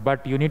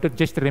 but you need to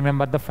just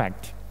remember the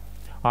fact.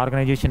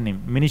 Organization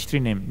name, ministry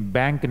name,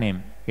 bank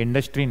name,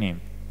 industry name.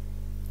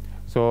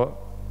 So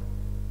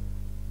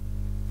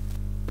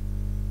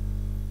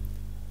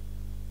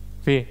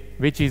see,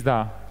 which is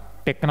the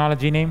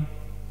technology name?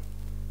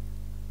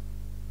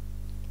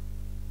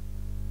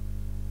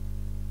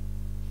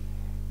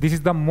 This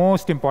is the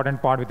most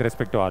important part with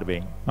respect to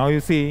RBI. Now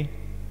you see,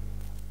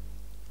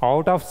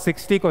 out of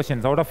 60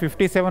 questions, out of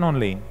 57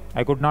 only,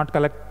 I could not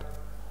collect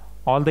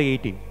all the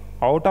 80.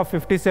 Out of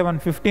 57,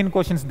 15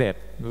 questions there.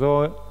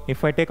 So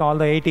if I take all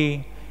the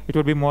 80, it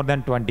would be more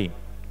than 20.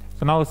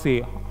 So now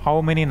see,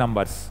 how many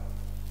numbers?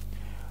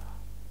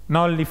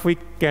 Now if we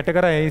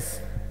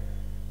categorize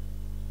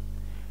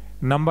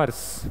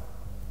numbers,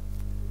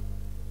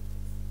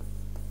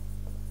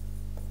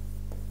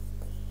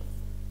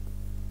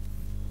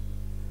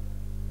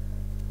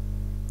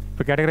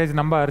 to categorize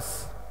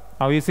numbers,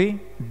 now you see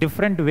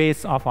different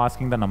ways of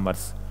asking the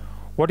numbers.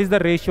 What is the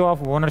ratio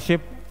of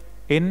ownership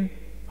in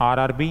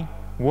RRB?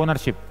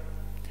 Ownership.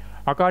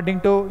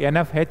 According to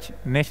NFH,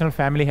 National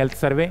Family Health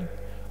Survey,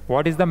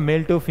 what is the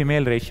male to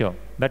female ratio?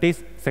 That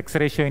is sex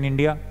ratio in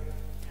India.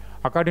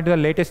 According to the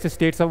latest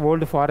States of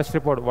World Forest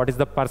Report, what is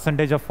the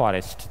percentage of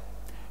forest?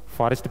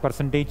 Forest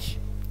percentage,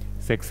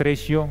 sex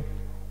ratio,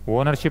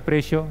 ownership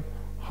ratio,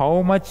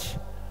 how much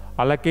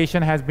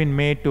allocation has been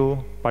made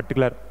to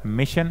particular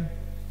mission.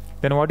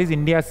 Then what is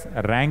India's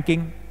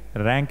ranking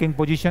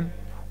position?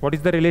 What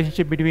is the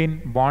relationship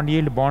between bond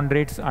yield, bond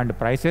rates and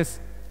prices,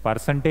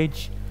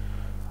 percentage?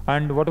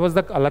 And what was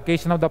the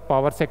allocation of the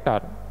power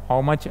sector?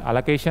 How much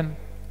allocation,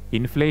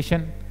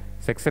 inflation,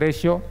 sex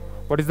ratio?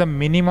 What is the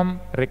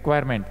minimum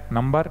requirement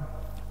number?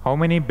 How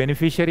many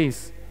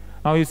beneficiaries?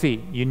 Now you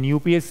see, in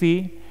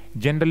UPSC,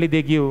 generally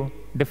they give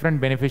different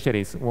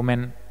beneficiaries,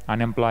 women,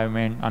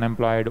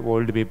 unemployed,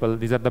 old people.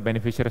 These are the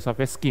beneficiaries of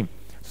a scheme,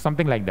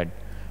 something like that.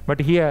 But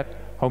here,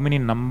 how many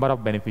number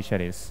of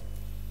beneficiaries?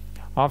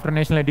 After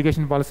national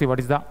education policy, what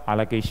is the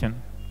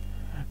allocation?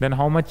 Then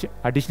how much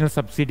additional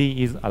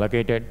subsidy is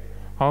allocated?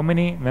 How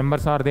many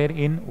members are there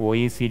in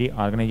OECD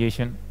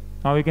organization?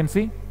 Now you can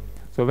see.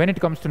 So when it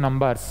comes to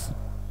numbers,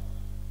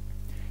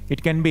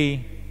 it can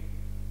be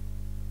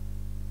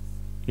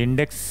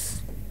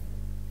index,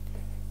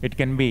 it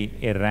can be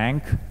a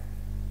rank,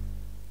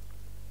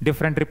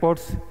 different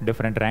reports,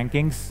 different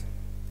rankings,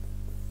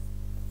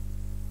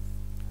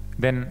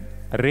 then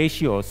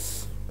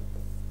ratios,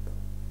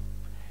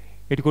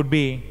 it could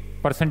be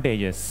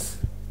percentages,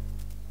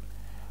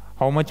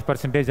 how much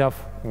percentage of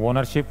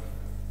ownership,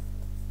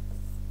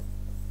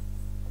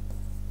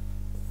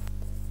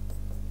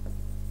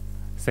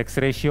 sex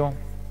ratio,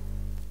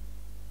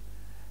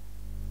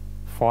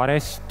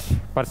 forest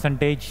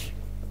percentage,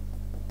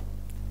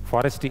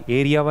 forest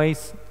area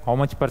wise, how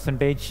much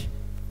percentage.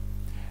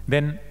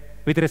 Then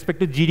with respect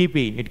to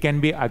GDP, it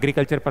can be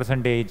agriculture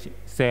percentage,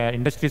 say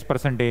industries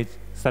percentage,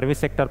 service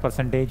sector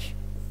percentage.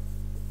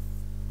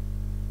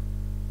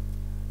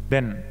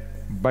 Then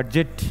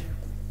budget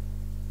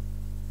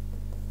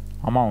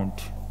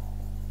amount.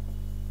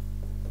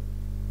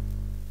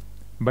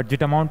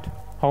 Budget amount,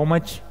 how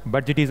much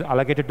budget is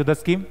allocated to the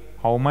scheme,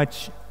 how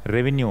much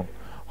revenue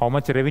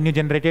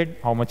generated,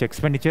 how much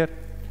expenditure.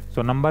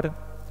 So number,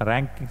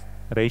 rank,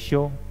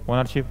 ratio,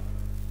 ownership.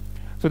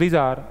 So these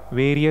are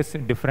various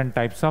different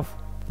types of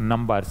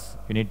numbers.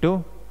 You need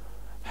to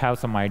have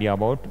some idea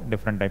about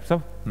different types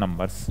of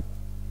numbers.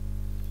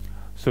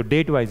 So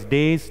date wise,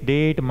 days,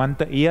 date,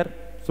 month, year.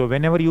 So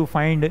whenever you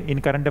find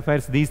in current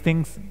affairs these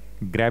things,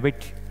 grab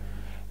it.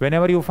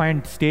 Whenever you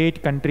find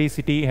state, country,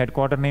 city,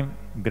 headquarter name,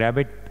 grab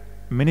it.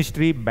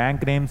 Ministry,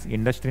 bank names,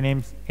 industry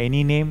names,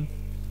 any name.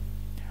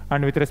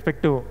 And with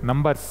respect to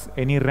numbers,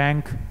 any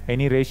rank,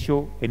 any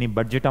ratio, any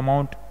budget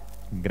amount,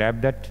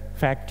 grab that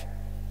fact.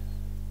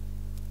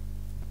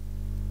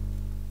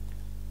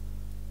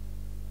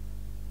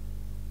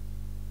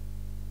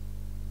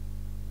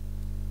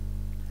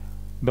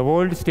 The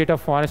World State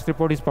of Forest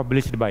Report is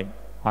published by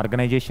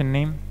organization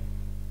name.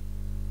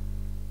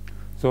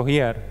 So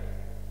here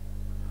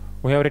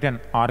we have written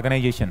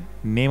organization,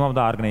 name of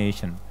the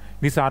organization.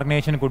 This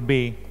organization could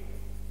be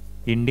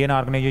Indian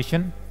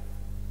organization,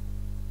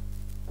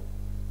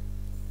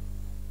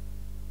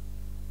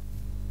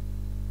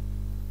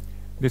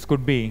 this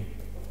could be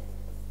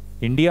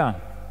India,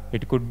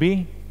 it could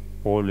be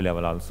world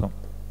level also.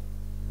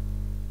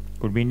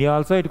 Could be India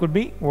also, it could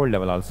be world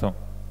level also.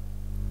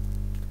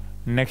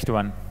 Next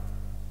one.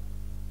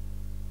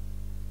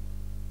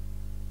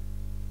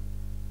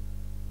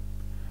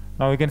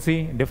 Now we can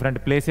see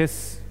different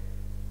places.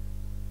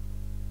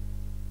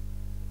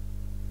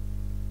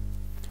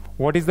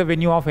 What is the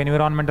venue of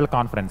environmental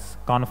conference?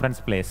 Conference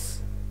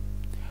place.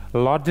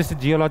 Largest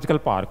geological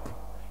park.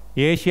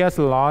 Asia's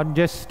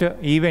largest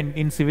event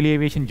in civil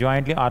aviation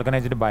jointly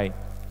organized by.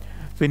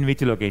 So in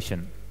which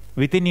location?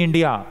 Within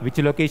India, which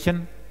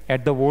location?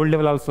 At the world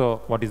level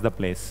also, what is the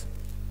place?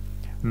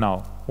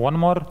 Now, one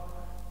more,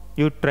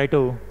 you try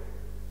to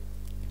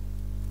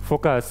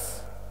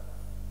focus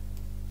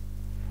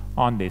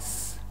on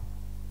this.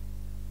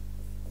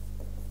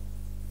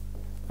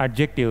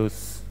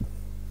 Adjectives.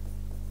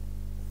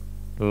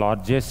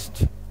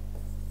 Largest,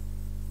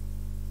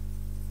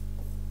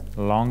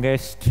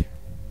 longest,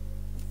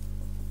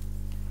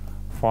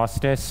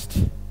 fastest.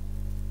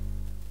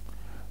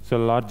 So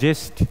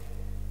largest,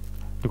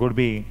 it could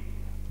be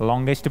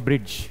longest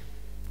bridge,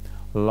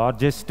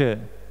 largest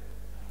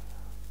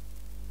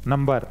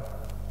number,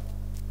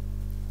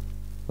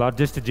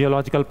 largest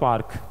geological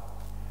park,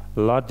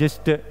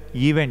 largest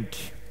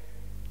event.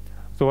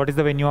 So what is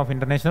the venue of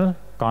international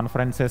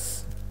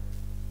conferences?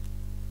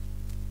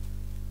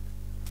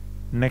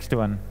 Next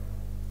one.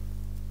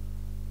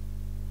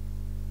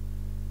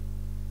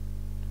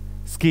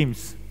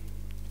 Schemes.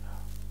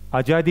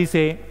 Azadi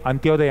se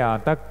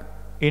Antyodaya tak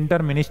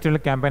inter-ministerial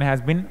campaign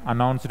has been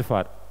announced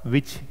for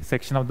which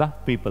section of the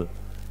people?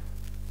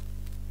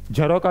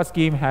 Jharoka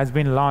scheme has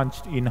been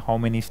launched in how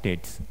many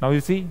states? Now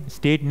you see,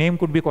 state name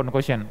could be one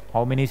question.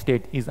 How many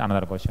states is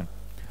another question.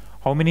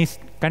 How many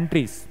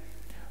countries?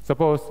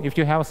 Suppose if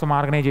you have some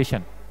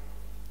organization,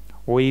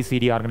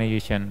 OECD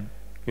organization,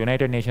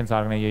 United Nations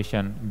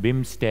organization,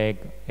 BIMSTEC,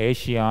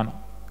 ASEAN,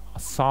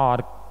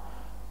 SAARC.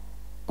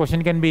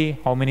 Question can be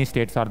how many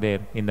states are there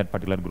in that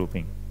particular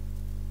grouping.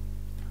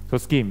 So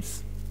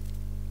schemes.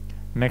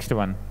 Next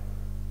one.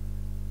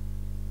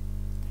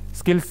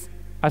 Skills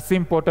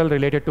Asim portal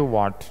related to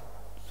what?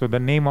 So the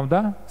name of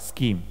the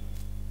scheme.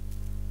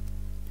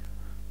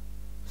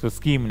 So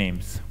scheme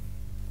names.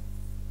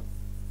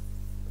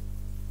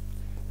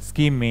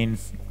 Scheme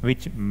means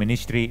which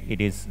ministry it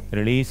is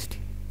released.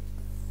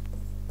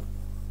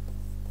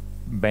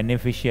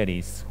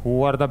 Beneficiaries.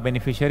 Who are the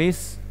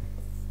beneficiaries?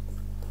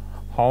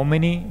 How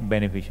many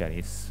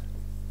beneficiaries?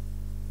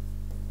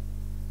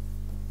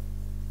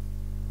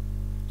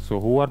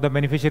 So who are the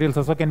beneficiaries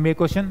also can be a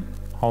question.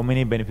 How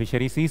many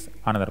beneficiaries is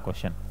another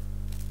question.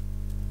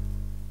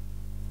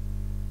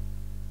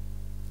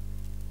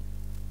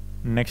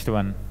 Next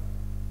one.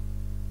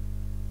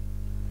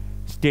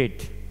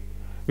 State.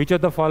 Which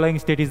of the following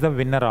state is the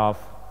winner of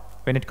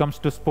when it comes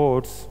to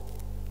sports,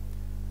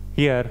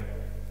 here,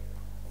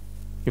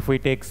 if we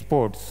take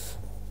sports,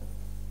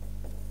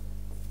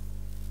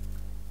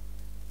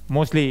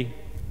 mostly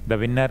the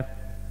winner,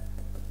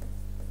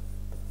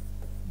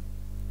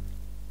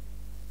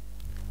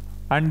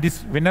 and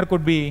this winner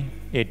could be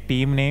a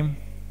team name.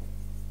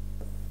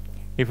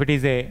 If it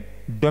is a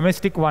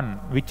domestic one,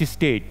 which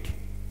state?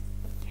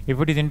 If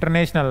it is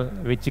international,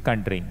 which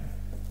country?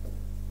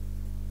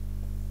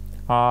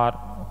 Or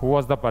who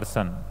was the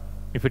person?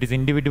 If it is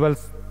individual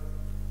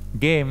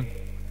game,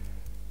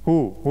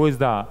 who is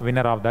the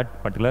winner of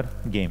that particular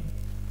game?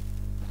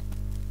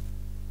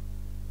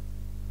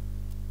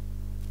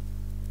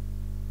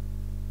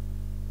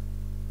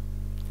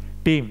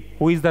 Team,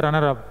 who is the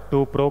runner-up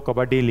to Pro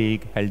Kabaddi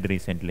League held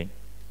recently?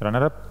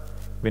 Runner-up,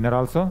 winner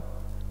also,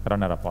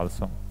 runner-up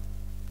also.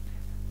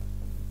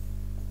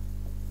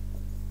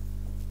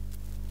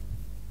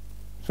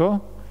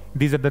 So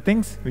these are the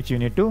things which you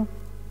need to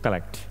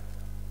collect.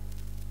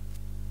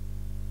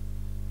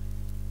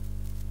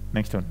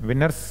 Next one,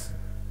 winners.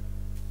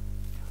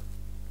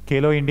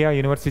 Khelo India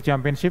University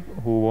Championship,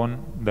 who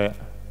won the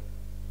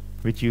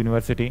which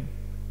university?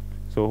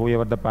 So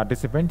whoever the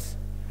participants,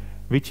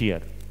 which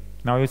year?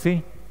 Now you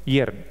see,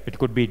 year, it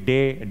could be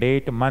day,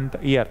 date, month,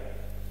 year.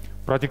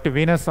 Project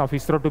Venus of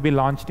ISRO to be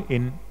launched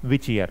in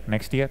which year?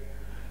 Next year.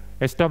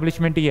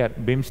 Establishment year,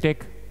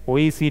 BIMSTEC,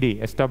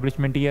 OECD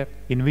establishment year,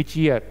 in which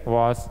year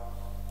was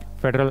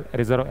Federal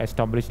Reserve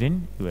established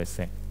in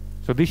USA.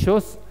 So this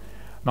shows,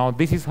 now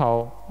this is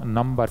how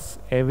numbers,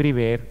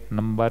 everywhere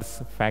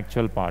numbers,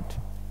 factual part.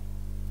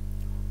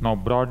 Now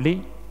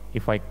broadly,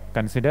 if I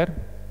consider,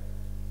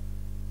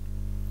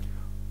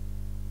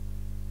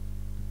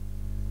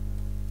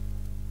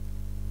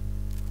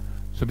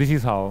 so this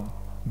is how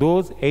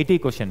those 80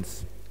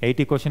 questions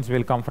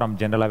will come from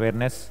general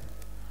awareness,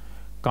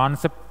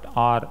 concept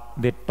or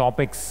the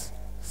topics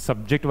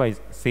subject wise,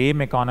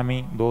 same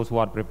economy, those who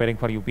are preparing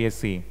for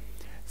UPSC,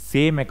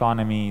 same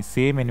economy,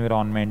 same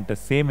environment,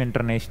 same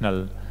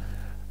international,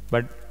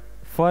 but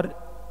for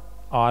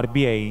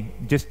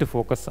RBI, just to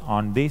focus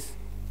on this.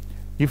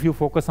 If you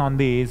focus on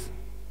these,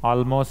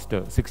 almost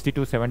 60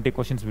 to 70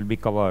 questions will be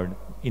covered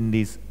in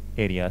these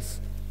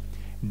areas.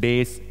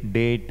 Days,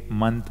 date,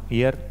 month,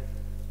 year,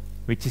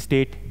 which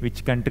state,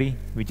 which country,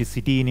 which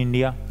city in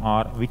India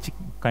or which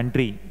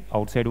country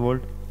outside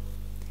world,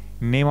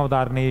 name of the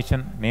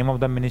organization, name of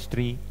the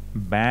ministry,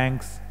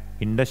 banks,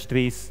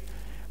 industries,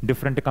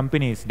 different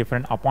companies,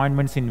 different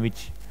appointments in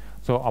which.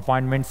 So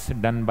appointments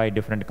done by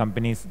different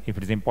companies. If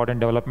it is important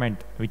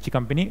development, which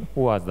company,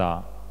 who was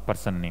the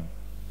person name.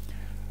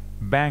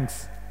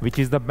 Banks, which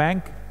is the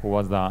bank, who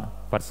was the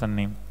person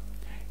name.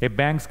 A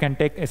banks can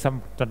take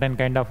some certain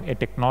kind of a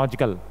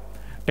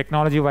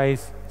technology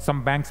wise,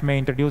 some banks may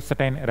introduce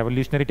certain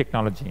revolutionary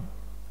technology.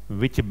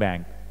 Which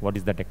bank, what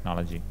is the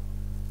technology?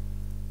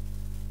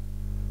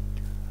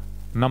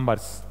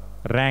 Numbers,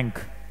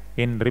 rank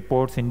in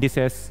reports,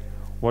 indices,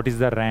 what is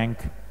the rank,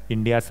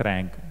 India's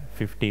rank,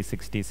 50,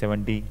 60,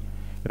 70.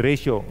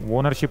 Ratio,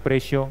 ownership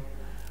ratio,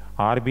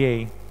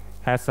 RBI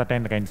has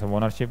certain kinds of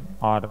ownership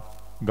or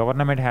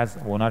government has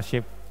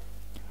ownership,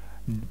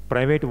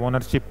 private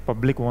ownership,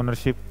 public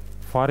ownership,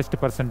 forest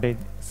percentage,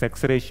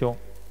 sex ratio,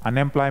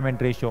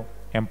 unemployment ratio,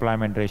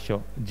 employment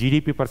ratio,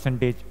 GDP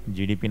percentage,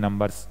 GDP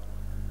numbers,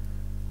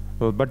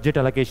 so budget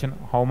allocation,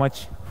 how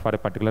much for a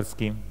particular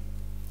scheme,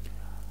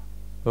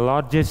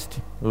 largest,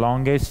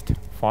 longest,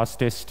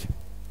 fastest.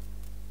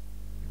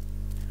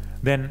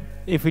 Then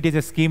if it is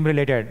a scheme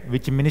related,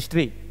 which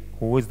ministry,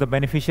 who is the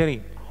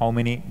beneficiary, how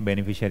many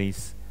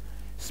beneficiaries.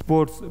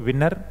 Sports,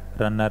 winner,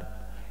 runner.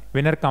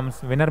 Winner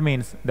comes, winner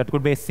means that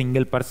could be a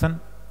single person,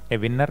 a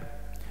winner,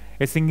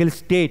 a single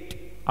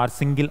state or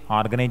single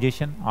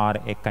organization or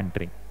a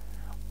country.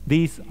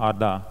 These are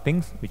the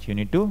things which you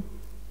need to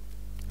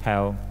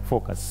have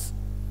focus.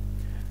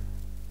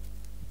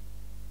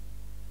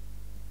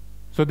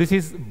 So this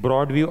is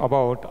broad view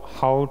about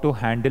how to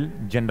handle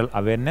general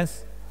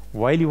awareness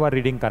while you are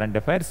reading current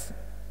affairs,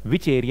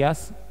 which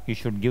areas you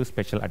should give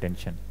special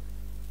attention.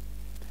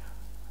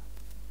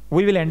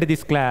 We will end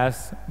this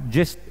class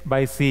just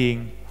by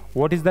seeing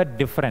what is the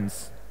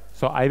difference.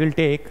 So I will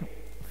take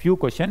few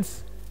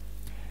questions.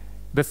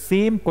 The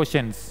same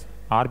questions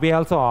RBI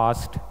also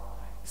asked,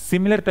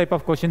 similar type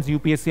of questions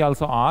UPSC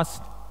also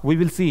asked. We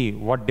will see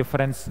what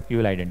difference you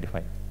will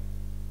identify.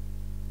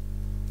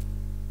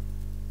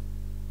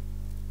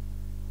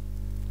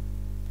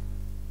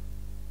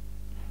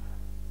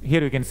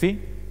 Here you can see.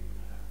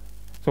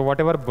 So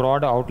whatever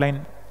broad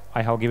outline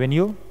I have given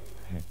you,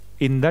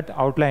 in that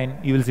outline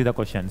you will see the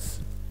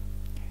questions.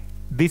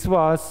 This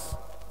was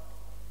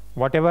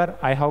whatever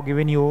I have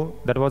given you,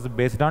 that was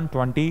based on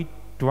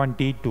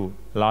 2022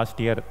 last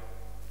year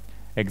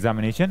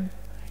examination.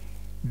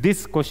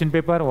 This question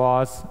paper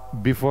was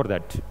before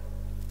that.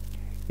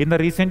 In the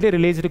recently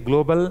released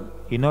Global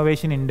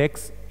Innovation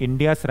Index,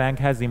 India's rank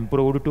has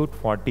improved to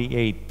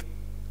 48th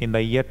in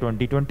the year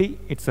 2020.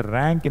 Its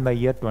rank in the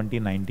year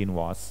 2019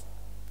 was.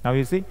 Now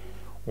you see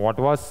what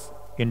was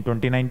in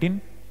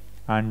 2019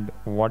 and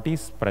what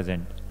is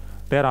present.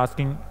 They are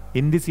asking,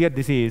 in this year,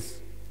 this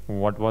is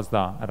what was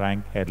the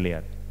rank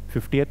earlier,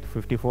 50th,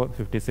 54,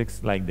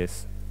 56, like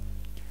this.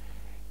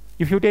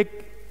 If you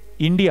take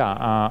India,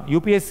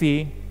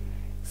 UPSC,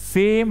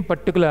 same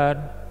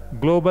particular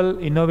global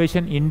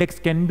innovation index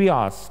can be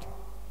asked,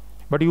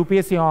 but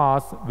UPSC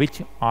asks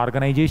which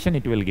organization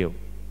it will give,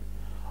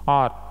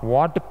 or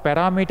what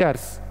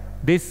parameters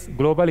this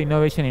global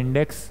innovation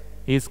index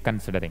is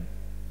considering.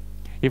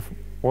 If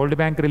World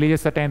Bank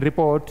releases certain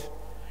report,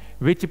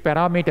 which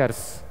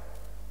parameters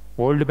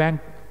World Bank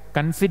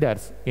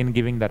considers in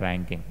giving the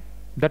ranking?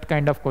 That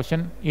kind of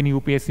question in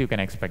UPSC you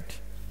can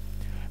expect.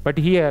 But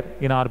here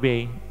in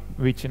RBI,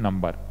 which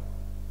number?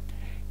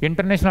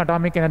 International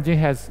Atomic Energy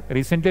has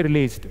recently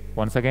released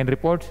once again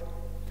report.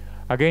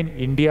 Again,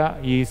 India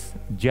is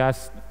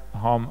just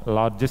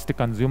largest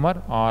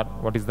consumer, or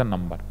what is the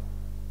number?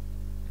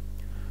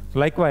 So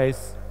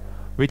likewise,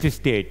 which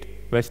state?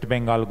 West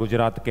Bengal,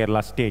 Gujarat,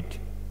 Kerala state.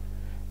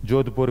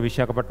 Jodhpur,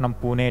 Visakhapatnam,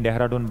 Pune,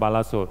 Dehradun,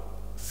 Balasore,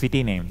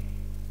 city name.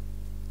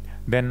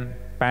 Then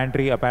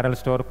pantry, apparel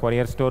store,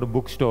 courier store,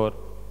 bookstore.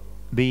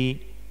 The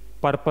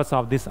purpose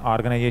of this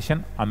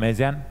organization,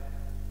 Amazon.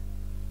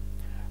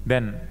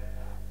 Then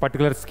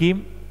particular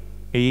scheme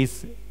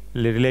is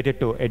related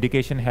to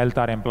education, health,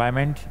 or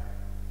employment.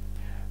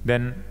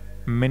 Then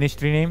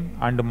ministry name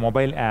and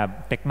mobile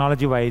app.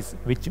 Technology wise,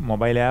 which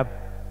mobile app?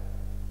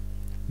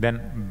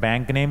 Then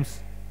bank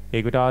names,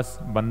 Equitas,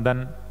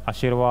 Bandhan,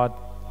 Ashirwad,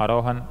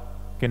 Arohan,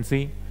 can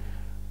see.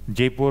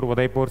 Jaipur,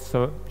 Udaipur,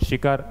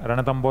 Shikhar,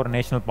 Ranthambore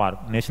National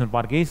Park. National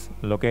Park is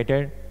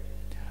located.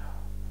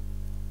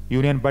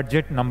 Union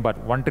budget number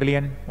 1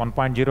 trillion,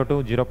 1.02,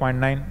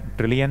 0.9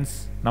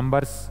 trillions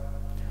numbers.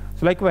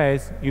 So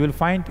likewise, you will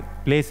find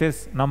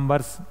places,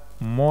 numbers,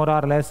 more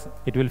or less,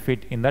 it will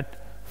fit in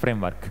that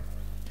framework.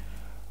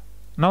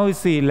 Now you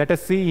see, let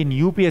us see in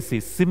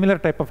UPSC, similar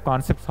type of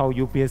concepts, how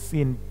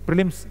UPSC in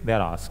prelims they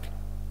are asked.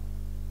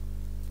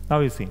 Now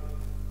you see,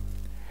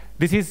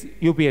 this is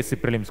UPSC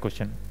prelims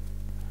question.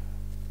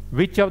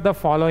 Which of the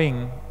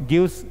following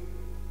gives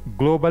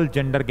global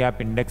gender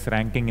gap index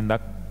ranking in the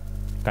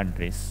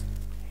countries?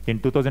 In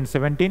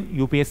 2017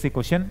 UPSC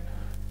question,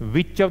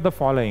 which of the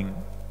following,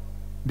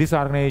 this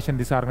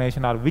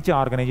organization, or which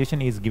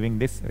organization is giving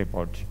this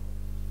report?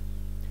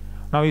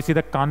 Now you see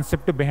the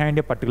concept behind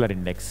a particular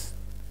index.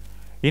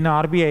 In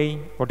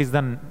RBI, what is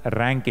the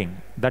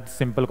ranking? That's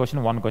simple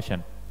question, one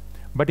question.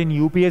 But in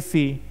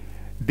UPSC,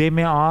 they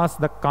may ask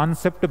the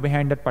concept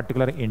behind that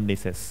particular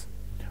indices.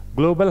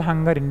 Global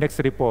Hunger Index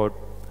report,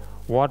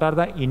 what are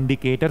the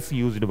indicators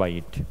used by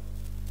it?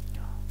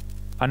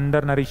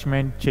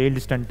 Undernourishment,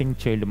 child stunting,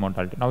 child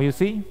mortality. Now you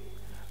see,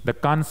 the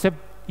concept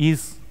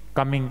is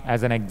coming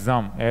as an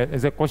exam,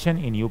 as a question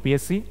in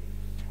UPSC,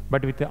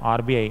 but with the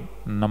RBI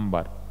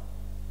number.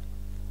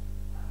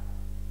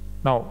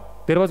 Now,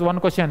 there was one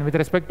question with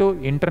respect to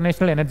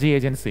International Energy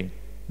Agency.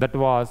 That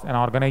was an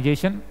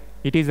organization.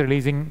 It is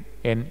releasing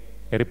a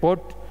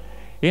report.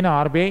 In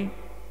RBI,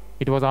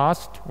 it was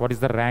asked, what is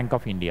the rank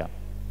of India?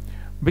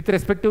 With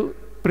respect to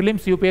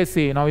prelims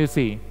UPSC, now you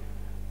see,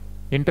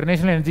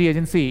 International Energy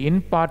Agency,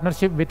 in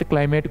partnership with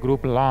Climate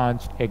Group,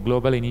 launched a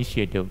global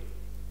initiative.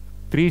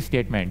 3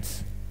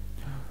 statements.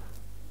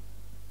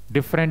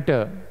 Different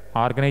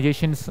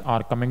organizations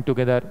are coming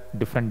together,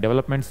 different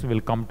developments will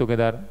come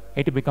together.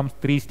 It becomes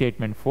 3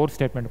 statement, 4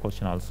 statement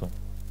question also.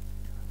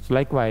 So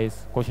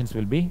likewise, questions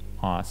will be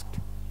asked.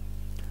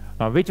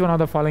 Now, which one of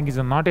the following is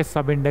not a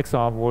sub-index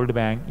of World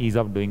Bank Ease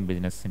of Doing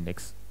Business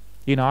Index?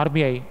 In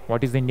RBI,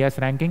 what is India's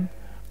ranking?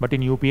 But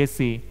in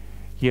UPSC,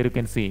 here you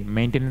can see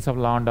maintenance of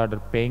law and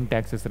order, paying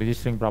taxes,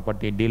 registering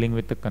property, dealing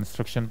with the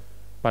construction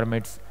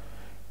permits,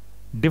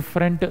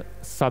 different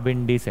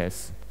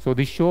sub-indices. So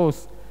this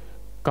shows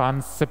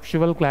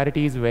conceptual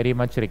clarity is very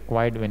much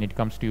required when it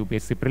comes to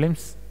UPSC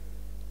prelims.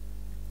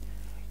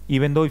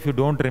 Even though if you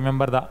don't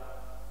remember the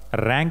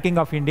ranking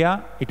of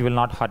India, it will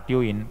not hurt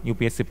you in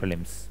UPSC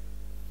prelims.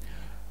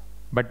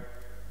 But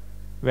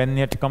when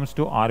it comes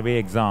to RBI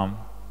exam,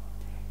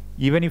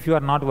 even if you are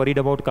not worried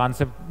about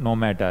concept, no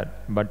matter,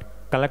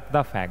 but collect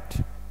the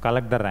fact,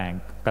 collect the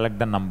rank, collect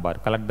the number,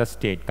 collect the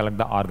state, collect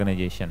the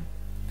organization.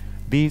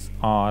 These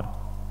are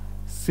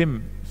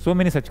so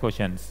many such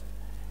questions.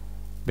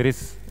 There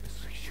is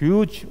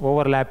huge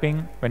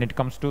overlapping when it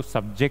comes to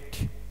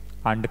subject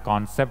and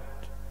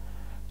concept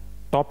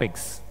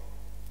topics,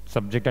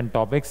 subject and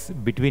topics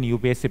between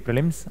UPSC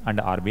prelims and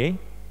RBI,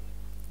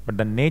 but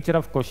the nature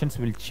of questions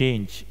will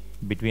change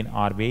between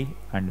RBI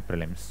and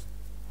prelims.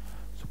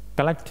 So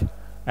collect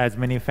as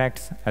many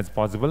facts as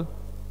possible.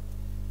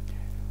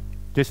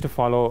 Just to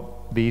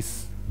follow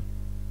these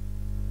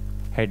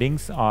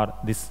headings or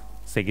this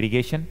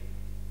segregation.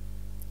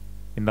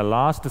 In the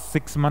last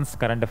 6 months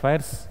current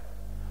affairs,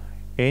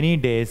 any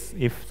days,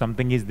 if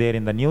something is there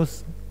in the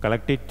news,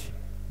 collect it.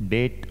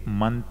 Date,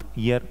 month,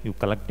 year, you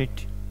collect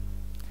it.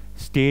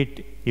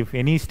 State, if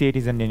any state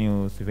is in the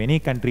news, if any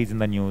country is in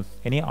the news,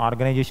 any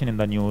organization in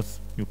the news,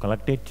 you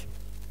collect it.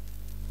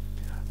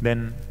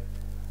 Then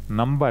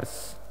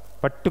numbers,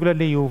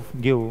 particularly you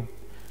give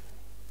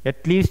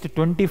At least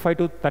 25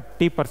 to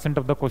 30%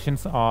 of the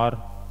questions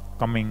are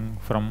coming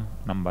from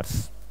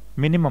numbers.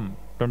 Minimum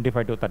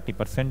 25 to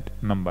 30%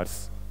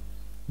 numbers.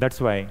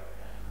 That's why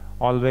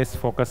always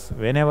focus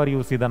whenever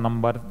you see the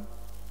number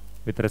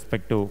with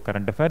respect to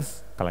current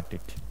affairs, collect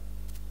it.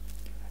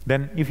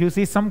 Then if you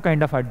see some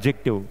kind of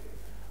adjective,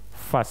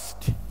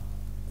 first,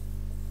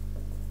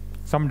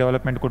 some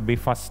development could be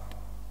first.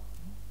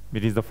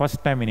 It is the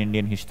first time in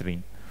Indian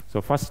history.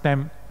 So first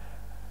time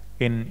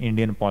in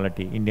Indian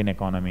polity, Indian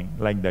economy,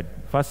 like that.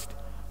 First,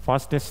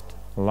 fastest,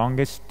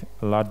 longest,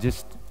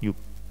 largest, you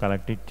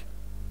collect it.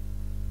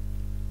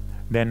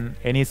 Then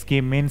any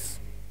scheme means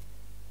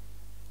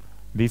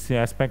this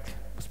aspect.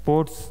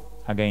 Sports,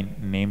 again,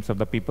 names of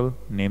the people,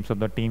 names of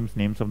the teams,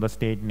 names of the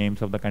state,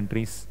 names of the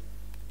countries,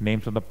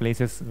 names of the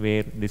places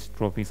where these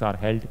trophies are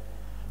held,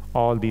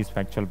 all these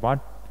factual part.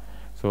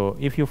 So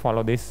if you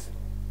follow this,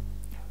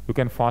 you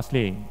can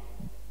fastly,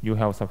 you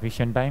have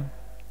sufficient time,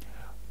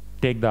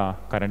 take the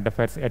current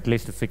affairs at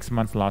least 6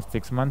 months, last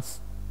 6 months,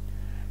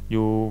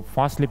 you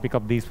fastly pick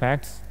up these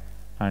facts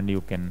and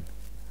you can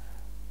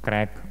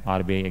crack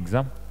RBI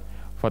exam.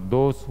 For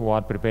those who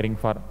are preparing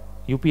for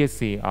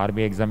UPSC,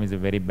 RBI exam is a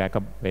very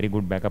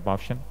good backup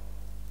option.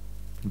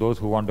 Those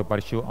who want to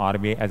pursue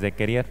RBI as a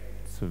career,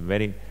 it's a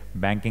very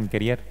banking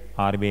career,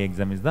 RBI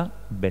exam is the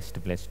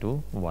best place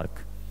to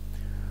work.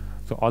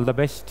 So all the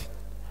best.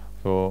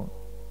 So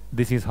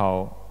this is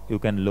how you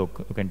can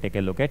take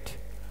a look at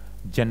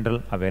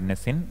general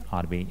awareness in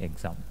RBI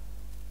exam.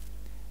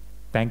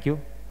 Thank you.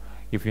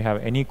 If you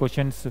have any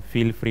questions,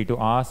 feel free to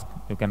ask.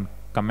 You can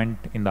comment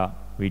in the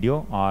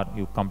video or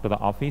you come to the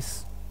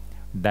office,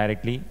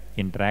 directly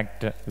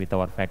interact with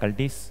our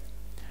faculties.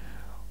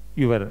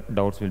 Your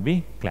doubts will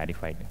be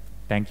clarified.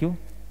 Thank you.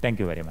 Thank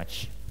you very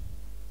much.